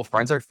was like, cool.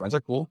 Friends are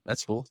cool.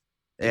 That's cool.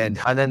 And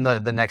then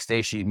the next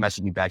day she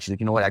messaged me back. She's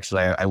like, you know what?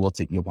 Actually, I will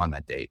take you up on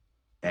that date.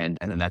 And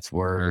then that's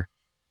where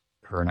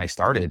her and I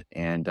started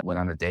and went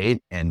on a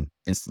date and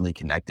instantly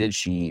connected.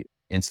 She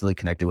instantly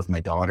connected with my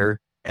daughter.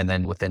 And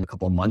then within a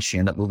couple of months, she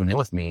ended up moving in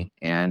with me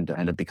and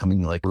ended up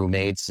becoming like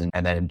roommates.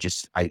 And then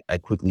I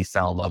quickly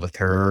fell in love with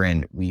her.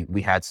 And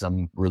we had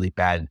some really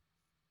bad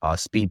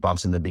speed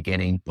bumps in the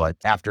beginning. But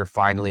after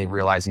finally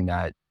realizing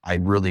that I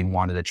really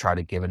wanted to try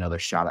to give another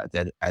shot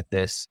at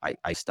this,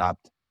 I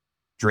stopped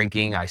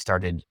drinking. I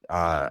started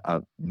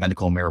a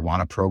medical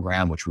marijuana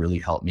program, which really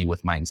helped me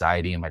with my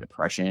anxiety and my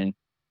depression.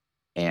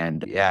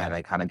 And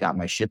I kind of got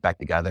my shit back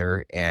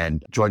together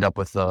and joined up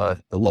with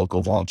the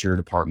local volunteer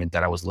department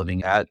that I was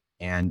living at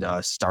and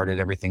started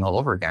everything all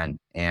over again.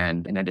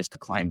 And I just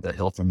climbed the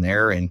hill from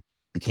there and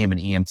became an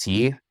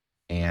EMT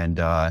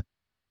and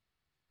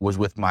was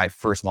with my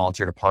first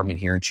volunteer department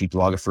here in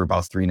Cheektowaga for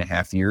about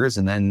 3.5 years.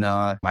 And then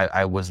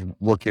I was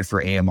working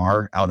for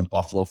AMR out in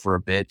Buffalo for a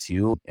bit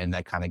too. And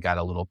that kind of got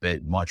a little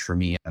bit much for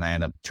me. And I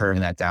ended up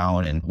turning that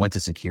down and went to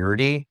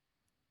security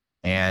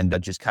and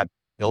just kept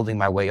building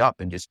my way up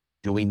and just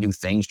doing new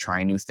things,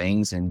 trying new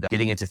things and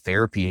getting into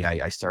therapy.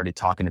 I started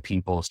talking to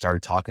people,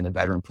 started talking to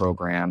veteran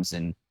programs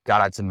and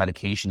got on some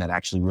medication that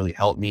actually really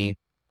helped me.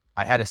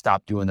 I had to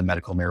stop doing the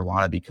medical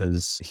marijuana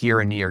because here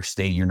in New York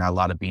State, you're not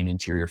allowed to be an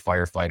interior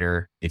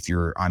firefighter if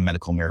you're on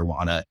medical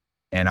marijuana.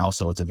 And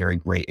also it's a very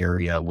gray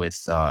area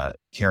with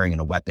carrying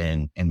a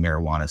weapon and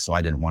marijuana. So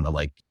I didn't want to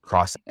like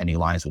cross any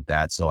lines with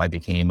that. So I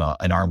became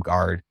an armed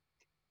guard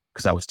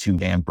because I was too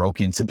damn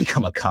broken to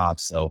become a cop.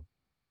 So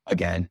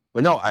again,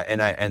 but no,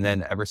 and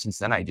then ever since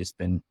then, I just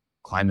been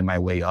climbing my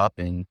way up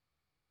and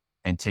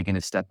taking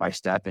it step by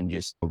step and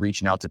just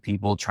reaching out to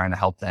people, trying to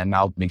help them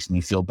out makes me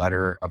feel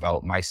better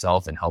about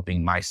myself and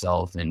helping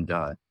myself. And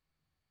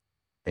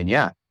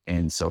yeah.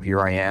 And so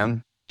here I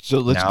am. So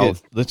Now,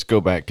 let's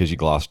go back because you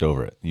glossed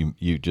over it.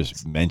 You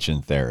just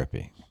mentioned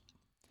therapy.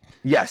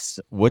 yes.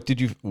 Where did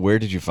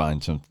you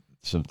find some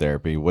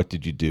therapy? What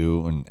did you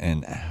do,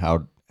 and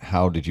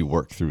how did you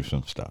work through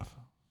some stuff?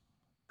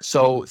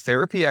 So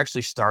therapy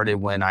actually started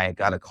when I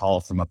got a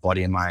call from a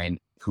buddy of mine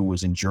who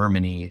was in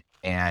Germany,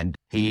 and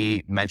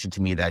he mentioned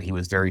to me that he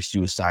was very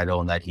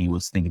suicidal and that he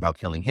was thinking about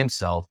killing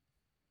himself.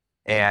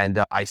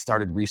 And I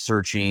started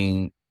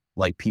researching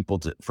like people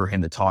for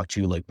him to talk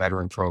to, like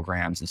veteran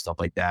programs and stuff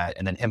like that.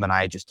 And then him and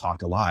I just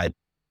talked a lot,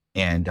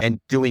 and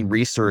doing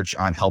research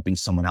on helping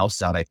someone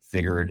else out.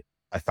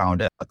 I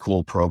found a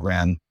cool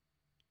program,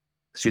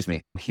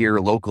 here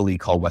locally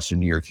called Western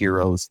New York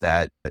Heroes.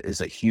 That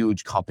is a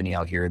huge company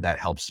out here that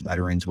helps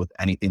veterans with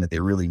anything that they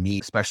really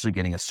need, especially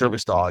getting a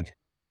service dog.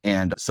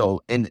 And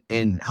so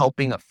in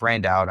helping a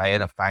friend out, I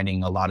ended up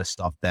finding a lot of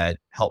stuff that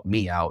helped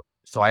me out.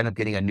 So I ended up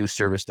getting a new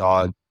service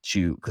dog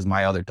because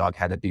my other dog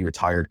had to be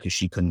retired because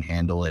she couldn't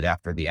handle it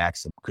after the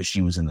accident because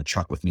she was in the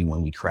truck with me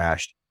when we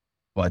crashed.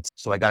 But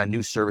so I got a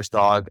new service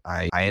dog.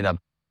 I ended up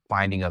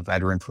finding a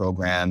veteran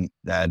program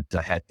that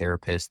had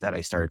therapists that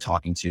I started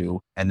talking to,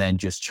 and then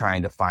just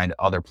trying to find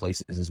other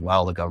places as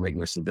well, like a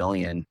regular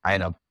civilian. I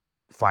ended up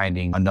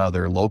finding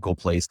another local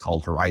place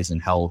called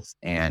Horizon Health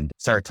and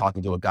started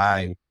talking to a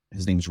guy.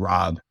 His name's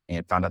Rob,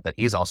 and found out that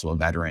he's also a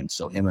veteran.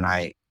 So him and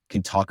I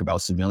can talk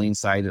about civilian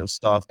side of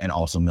stuff and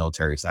also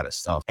military side of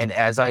stuff. And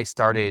as I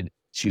started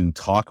to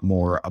talk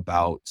more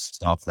about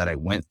stuff that I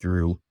went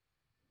through,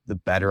 the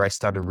better I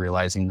started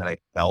realizing that I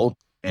felt,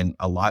 and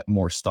a lot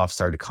more stuff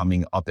started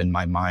coming up in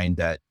my mind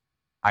that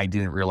I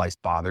didn't realize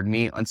bothered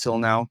me until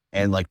now.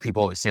 And like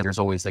people always say, there's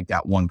always like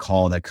that one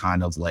call that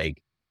kind of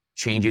like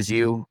changes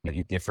you,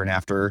 you're different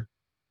after.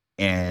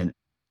 And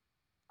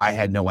I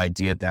had no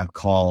idea that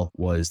call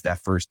was that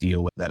first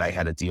deal that I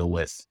had to deal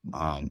with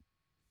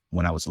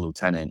when I was a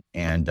lieutenant.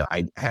 And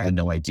I had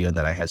no idea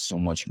that I had so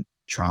much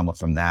trauma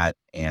from that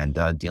and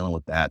dealing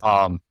with that.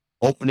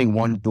 Opening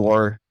one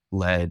door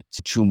led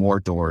to two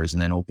more doors,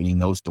 and then opening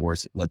those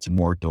doors led to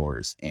more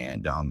doors.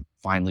 And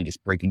finally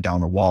just breaking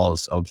down the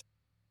walls of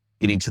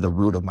getting to the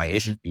root of my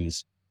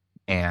issues,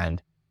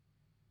 and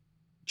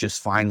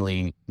just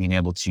finally being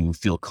able to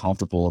feel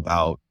comfortable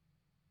about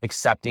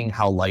accepting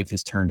how life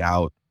has turned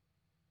out,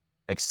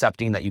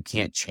 accepting that you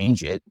can't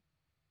change it,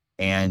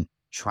 and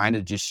trying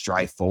to just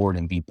strive forward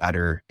and be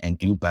better and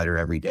do better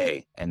every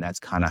day. And that's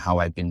kind of how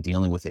I've been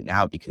dealing with it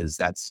now, because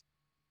that's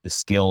the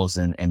skills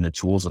and the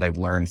tools that I've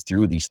learned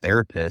through these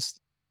therapists.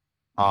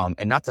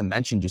 And not to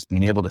mention just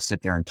being able to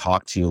sit there and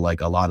talk to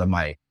like a lot of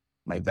my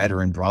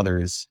veteran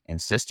brothers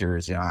and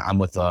sisters. You know, I'm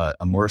with a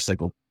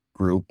motorcycle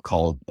group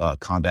called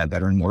Combat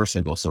Veteran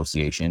Motorcycle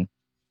Association.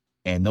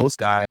 And those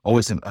guys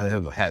always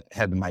have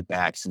had my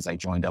back since I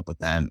joined up with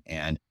them.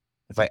 And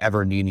if I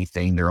ever need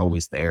anything, they're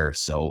always there.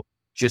 So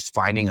just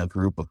finding a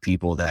group of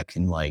people that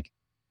can like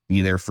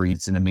be there for you,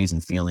 it's an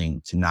amazing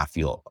feeling to not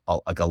feel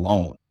like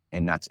alone,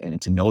 and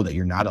to know that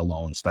you're not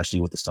alone, especially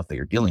with the stuff that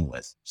you're dealing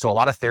with. So a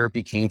lot of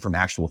therapy came from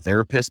actual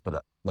therapists,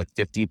 but like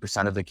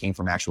 50% of it came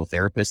from actual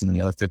therapists. And then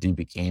the other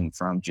 50 came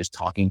from just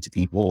talking to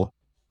people,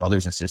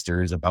 brothers and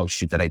sisters, about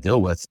shit that I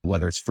deal with,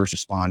 whether it's first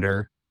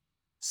responder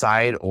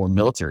side or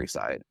military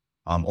side.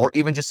 Or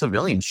even just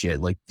civilian shit,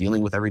 like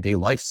dealing with everyday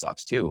life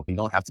sucks too. You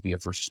don't have to be a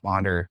first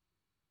responder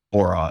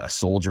or a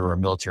soldier or a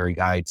military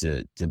guy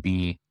to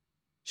be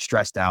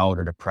stressed out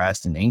or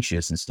depressed and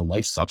anxious. And so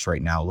life sucks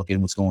right now. Look at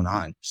what's going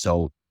on.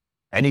 So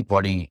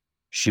anybody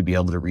should be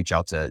able to reach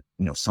out to,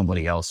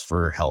 somebody else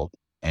for help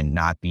and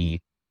not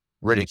be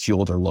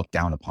ridiculed or looked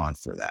down upon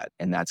for that.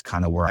 And that's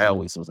kind of where I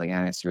always was like,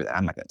 screw that.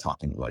 I'm not going to talk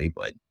to anybody,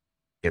 but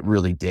it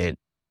really did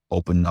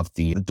open up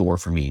the door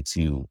for me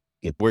to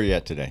get. Where are you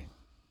at today?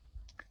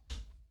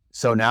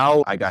 So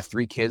now I got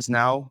 3 kids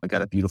now. I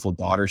got a beautiful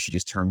daughter. She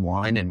just turned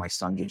 1, and my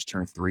son just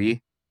turned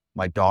 3.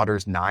 My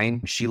daughter's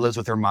 9. She lives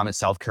with her mom in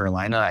South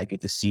Carolina. I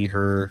get to see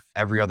her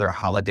every other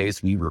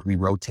holidays. We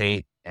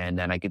rotate, and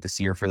then I get to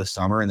see her for the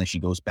summer, and then she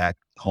goes back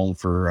home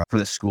for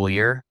the school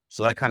year.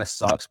 So that kind of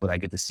sucks, but I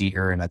get to see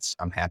her, and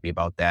I'm happy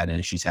about that.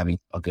 And she's having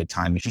a good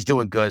time. She's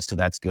doing good, so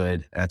that's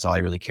good. That's all I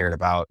really cared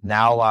about.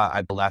 Now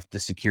I've left the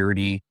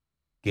security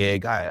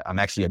gig. I'm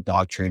actually a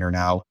dog trainer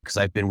now because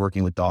I've been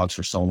working with dogs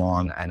for so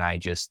long, and I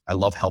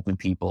love helping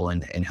people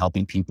and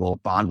helping people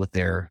bond with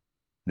their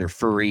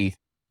furry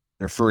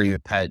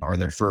pet or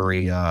their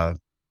furry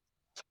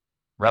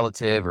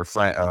relative or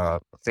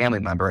family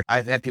member.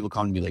 I've had people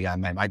come to me like, yeah,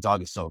 man, my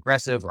dog is so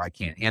aggressive, or I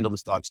can't handle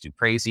this dog's too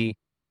crazy.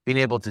 Being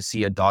able to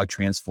see a dog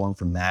transform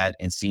from that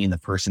and seeing the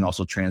person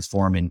also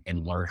transform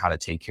and learn how to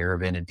take care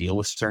of it and deal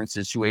with certain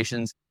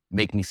situations,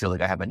 make me feel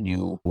like I have a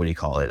new,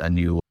 a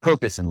new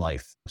purpose in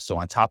life. So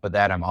on top of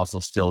that, I'm also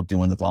still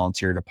doing the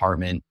volunteer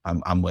department.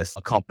 I'm with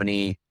a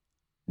company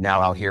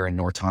now out here in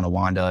North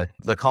Tonawanda.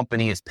 The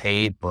company is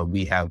paid, but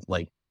we have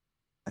like,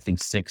 I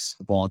think 6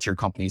 volunteer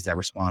companies that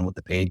respond with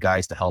the paid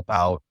guys to help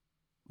out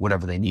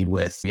whatever they need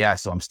with. Yeah.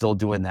 So I'm still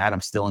doing that.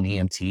 I'm still an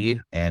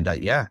EMT and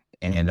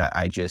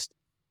I just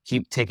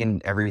keep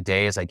taking every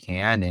day as I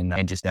can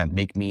and just that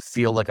make me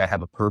feel like I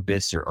have a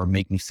purpose or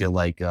make me feel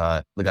like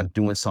I'm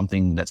doing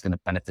something that's going to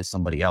benefit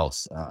somebody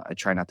else. I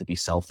try not to be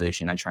selfish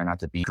and I try not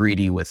to be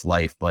greedy with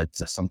life, but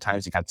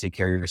sometimes you have to take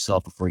care of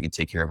yourself before you can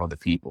take care of other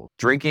people.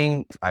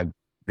 Drinking, I've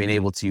been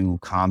able to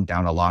calm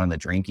down a lot on the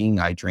drinking.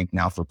 I drink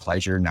now for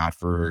pleasure, not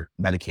for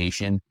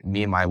medication.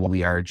 Me and my wife,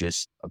 we are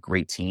just a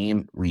great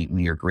team.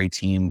 We are a great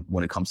team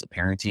when it comes to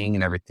parenting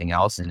and everything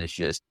else. And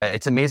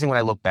it's amazing when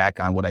I look back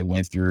on what I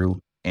went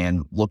through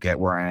and look at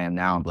where I am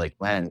now. I'm like,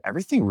 man,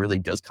 everything really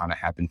does kind of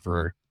happen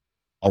for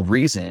a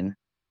reason.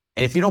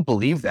 And if you don't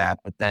believe that,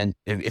 but then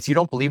if you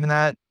don't believe in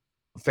that,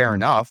 fair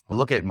enough. But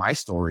look at my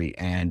story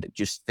and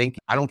just think,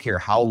 I don't care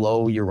how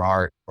low you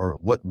are or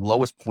what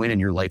lowest point in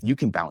your life, you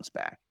can bounce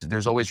back.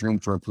 There's always room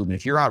for improvement.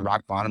 If you're on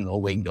rock bottom, the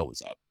whole way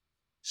goes up.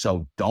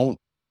 So don't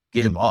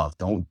give up.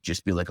 Don't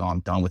just be like, oh,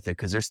 I'm done with it.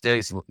 Cause there's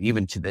days,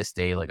 even to this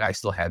day, like I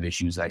still have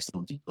issues. I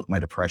still deal with my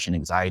depression,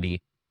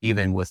 anxiety,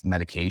 even with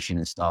medication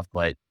and stuff,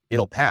 but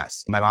it'll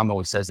pass. My mom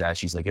always says that.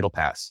 She's like, it'll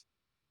pass.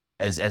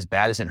 As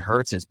bad as it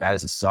hurts, as bad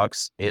as it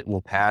sucks, it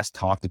will pass.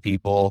 Talk to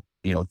people,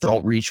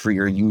 don't reach for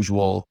your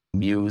usual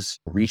muse,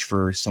 reach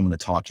for someone to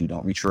talk to.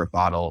 Don't reach for a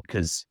bottle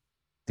because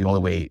the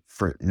only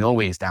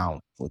way is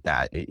down with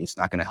that. It's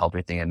not going to help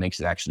anything. It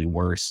makes it actually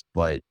worse.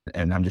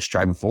 And I'm just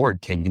striving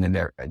forward, taking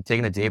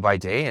it day by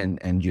day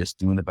and just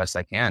doing the best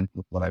I can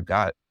with what I've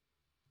got.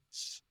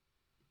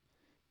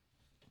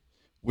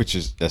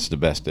 That's the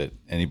best that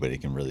anybody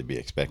can really be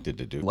expected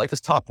to do. Life is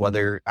tough, I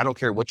don't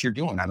care what you're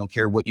doing. I don't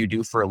care what you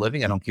do for a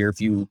living. I don't care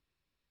if you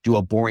do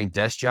a boring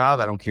desk job.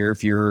 I don't care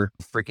if you're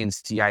freaking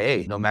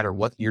CIA. No matter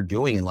what you're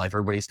doing in life,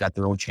 everybody's got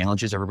their own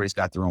challenges. Everybody's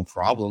got their own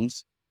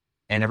problems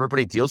and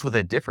everybody deals with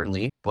it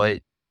differently, but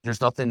there's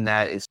nothing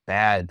that is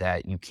bad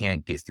that you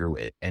can't get through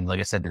it. And like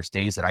I said, there's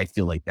days that I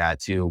feel like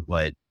that too,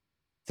 but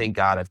thank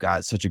God I've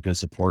got such a good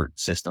support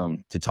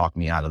system to talk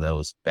me out of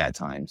those bad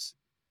times.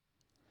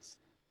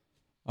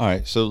 All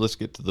right, so let's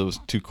get to those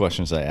 2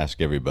 questions I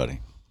ask everybody.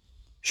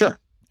 Sure.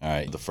 All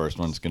right, the first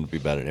one's going to be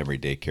about an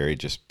everyday carry,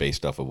 just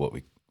based off of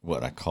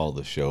what I call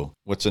the show.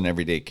 What's an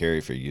everyday carry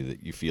for you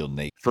that you feel,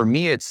 Nate? For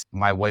me, it's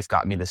my wife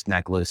got me this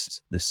necklace,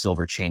 this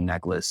silver chain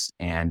necklace,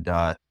 and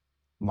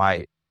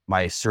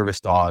my service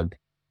dog,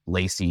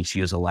 Lacey,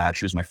 she was a lab.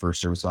 She was my first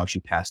service dog.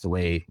 She passed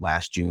away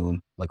last June,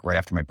 like right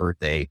after my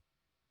birthday.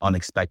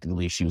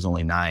 Unexpectedly, she was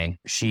only 9.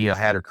 She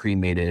had her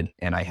cremated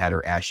and I had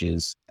her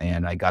ashes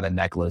and I got a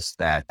necklace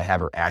that I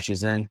have her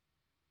ashes in.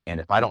 And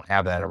if I don't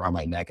have that around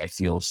my neck, I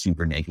feel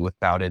super naked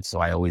without it.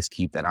 So I always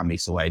keep that on me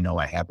so I know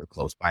I have her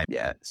close by.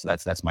 Yeah. So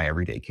that's my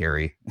everyday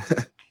carry.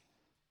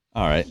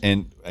 All right.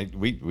 And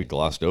we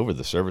glossed over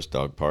the service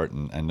dog part,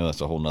 and I know that's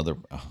a whole nother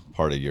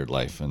part of your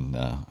life. And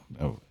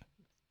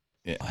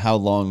how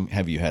long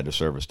have you had a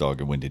service dog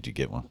and when did you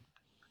get one?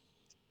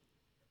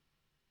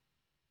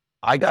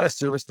 I got a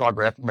service dog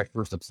right after my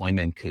first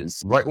deployment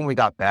because right when we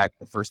got back,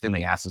 the first thing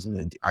they asked us,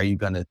 are you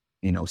going to,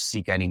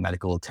 seek any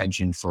medical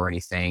attention for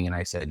anything? And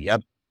I said,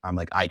 yep. I'm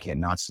like, I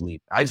cannot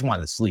sleep. I just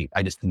wanted to sleep.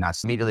 I just could not.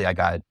 Immediately I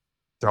got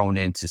thrown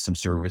into some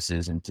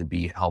services and to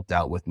be helped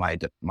out with my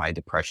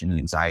depression and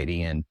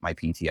anxiety and my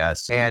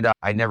PTS. And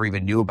I never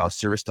even knew about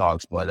service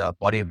dogs, but a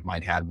buddy of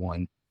mine had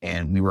one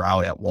and we were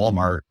out at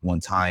Walmart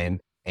one time.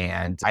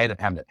 And I ended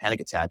up having a panic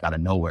attack out of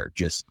nowhere.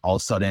 Just all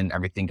of a sudden,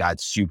 everything got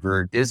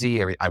super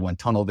dizzy. I went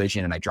tunnel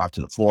vision and I dropped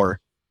to the floor.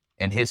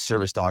 And his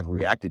service dog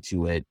reacted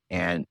to it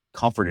and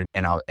comforted.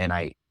 And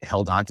I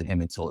held on to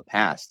him until it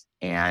passed.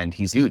 And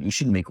he's, dude, you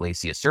shouldn't make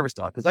Lacey a service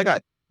dog. Because I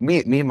got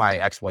me and my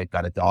ex-wife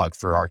got a dog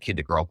for our kid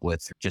to grow up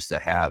with, just to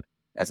have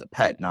as a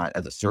pet, not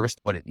as a service.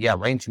 But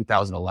right in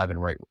 2011,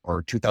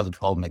 or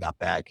 2012, when I got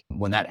back,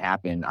 when that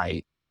happened,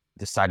 I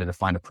decided to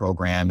find a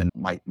program and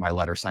my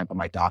letter signed by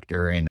my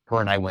doctor, and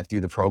her and I went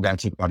through the program.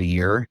 It took about a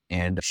year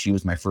and she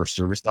was my first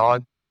service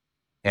dog.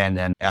 And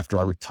then after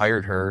I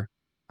retired her,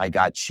 I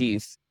got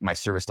Chief, my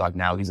service dog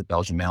now. He's a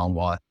Belgian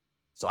Malinois.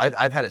 So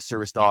I've had a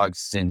service dog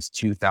since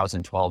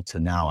 2012 to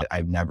now.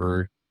 I've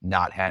never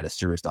not had a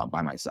service dog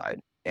by my side.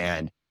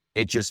 And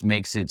it just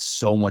makes it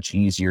so much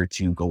easier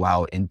to go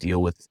out and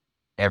deal with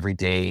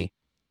everyday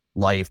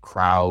life,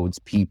 crowds,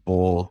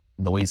 people,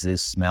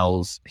 noises,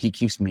 smells. He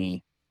keeps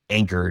me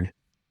anchored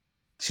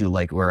to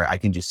like where I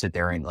can just sit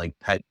there and like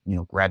pet,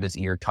 grab his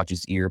ear, touch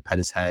his ear, pet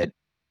his head.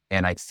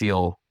 And I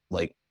feel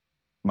like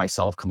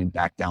myself coming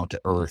back down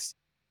to earth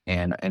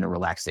and a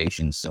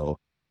relaxation. So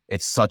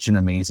it's such an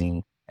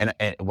amazing, and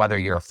whether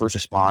you're a first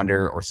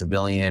responder or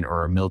civilian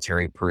or a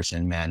military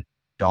person, man,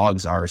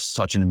 dogs are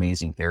such an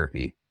amazing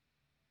therapy.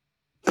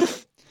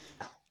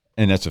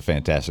 And that's a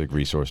fantastic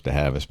resource to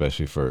have,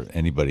 especially for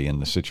anybody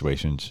in the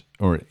situations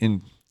or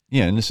in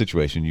the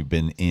situation you've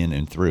been in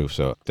and through.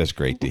 So that's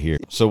great to hear.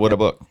 So what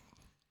about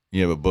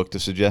You have a book to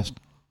suggest?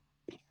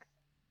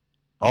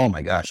 Oh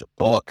my gosh, a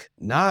book.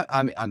 Not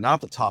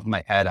off the top of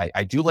my head.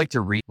 I do like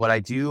to read. What I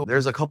do,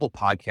 there's a couple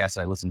podcasts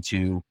I listen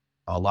to.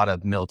 A lot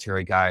of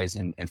military guys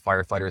and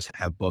firefighters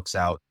have books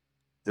out.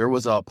 There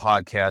was a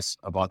podcast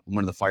about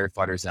one of the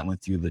firefighters that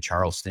went through the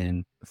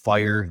Charleston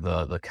fire,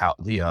 the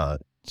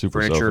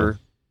Super furniture. Sofa.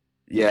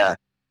 Yeah.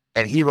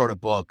 And he wrote a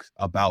book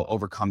about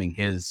overcoming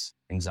his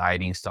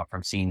anxiety and stuff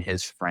from seeing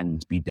his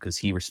friends be, because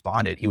he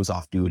responded. He was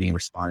off duty and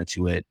responded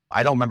to it.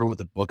 I don't remember what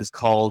the book is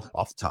called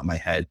off the top of my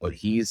head, but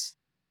he's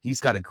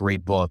got a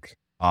great book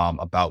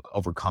about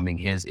overcoming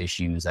his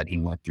issues that he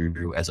went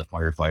through as a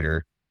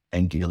firefighter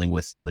and dealing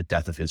with the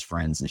death of his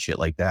friends and shit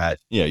like that.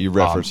 Yeah, you're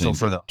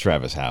referencing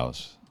Travis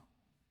House.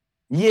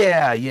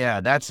 Yeah,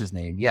 that's his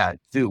name. Yeah,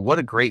 dude, what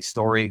a great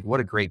story. What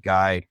a great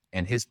guy.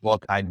 And his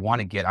book, I'm going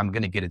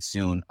to get it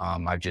soon. I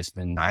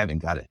haven't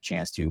got a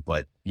chance to,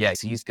 but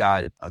yes, he's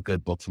got a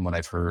good book from what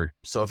I've heard.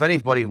 So if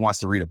anybody wants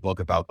to read a book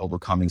about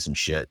overcoming some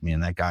shit, man,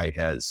 that guy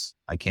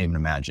I can't even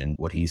imagine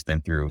what he's been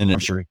through. And I'm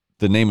sure.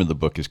 The name of the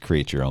book is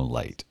Create Your Own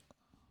Light.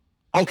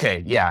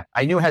 Okay. Yeah.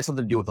 I knew it had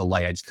something to do with the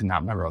light. I just could not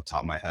remember off the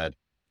top of my head.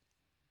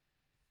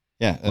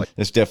 Yeah,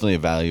 it's definitely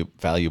a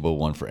valuable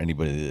one for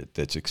anybody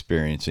that's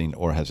experiencing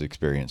or has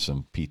experienced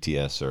some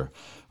PTS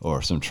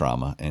or some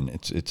trauma, and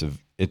it's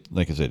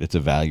like I said, it's a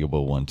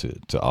valuable one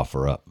to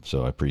offer up.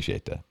 So I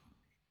appreciate that.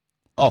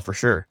 Oh, for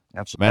sure,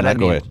 absolutely. Man,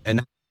 go ahead.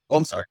 And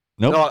I'm sorry.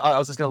 Nope. No, I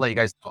was just gonna let you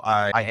guys know,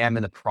 I am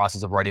in the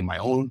process of writing my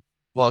own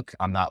book.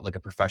 I'm not like a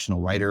professional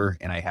writer,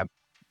 and I have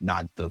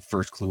not the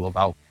first clue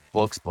about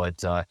books,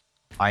 but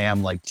I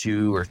am like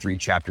 2 or 3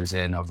 chapters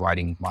in of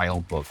writing my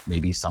own book.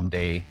 Maybe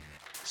someday,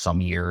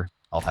 some year,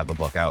 I'll have a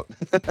book out.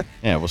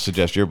 Yeah, we'll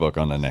suggest your book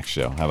on the next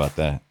show. How about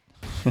that?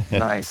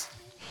 Nice.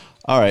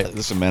 All right,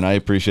 listen, man. I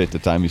appreciate the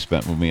time you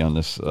spent with me on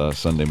this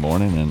Sunday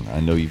morning, and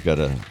I know you've got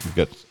a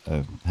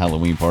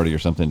Halloween party or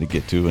something to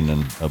get to, and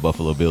then a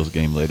Buffalo Bills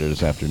game later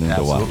this afternoon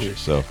to watch.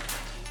 So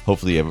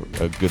hopefully you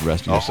have a good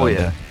rest of your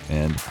Sunday. Yeah.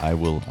 And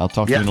I'll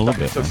talk to you in a little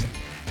bit.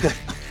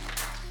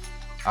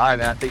 All right,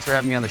 man. Thanks for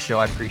having me on the show.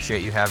 I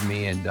appreciate you having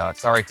me, and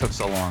sorry it took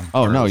so long.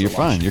 Oh, no, you're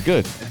fine. You're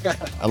good.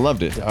 I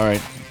loved it. All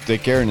right.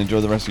 Take care and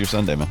enjoy the rest of your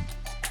Sunday, man.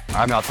 All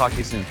right, man. I'll talk to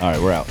you soon. All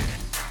right, we're out.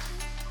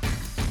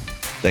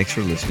 Thanks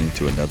for listening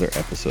to another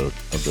episode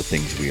of The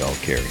Things We All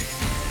Carry.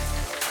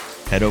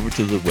 Head over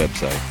to the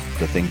website,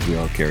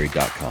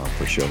 thethingsweallcarry.com,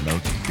 for show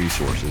notes,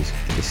 resources,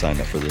 and to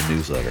sign up for the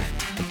newsletter.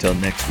 Until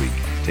next week,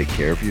 take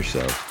care of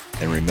yourselves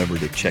and remember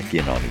to check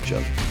in on each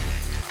other.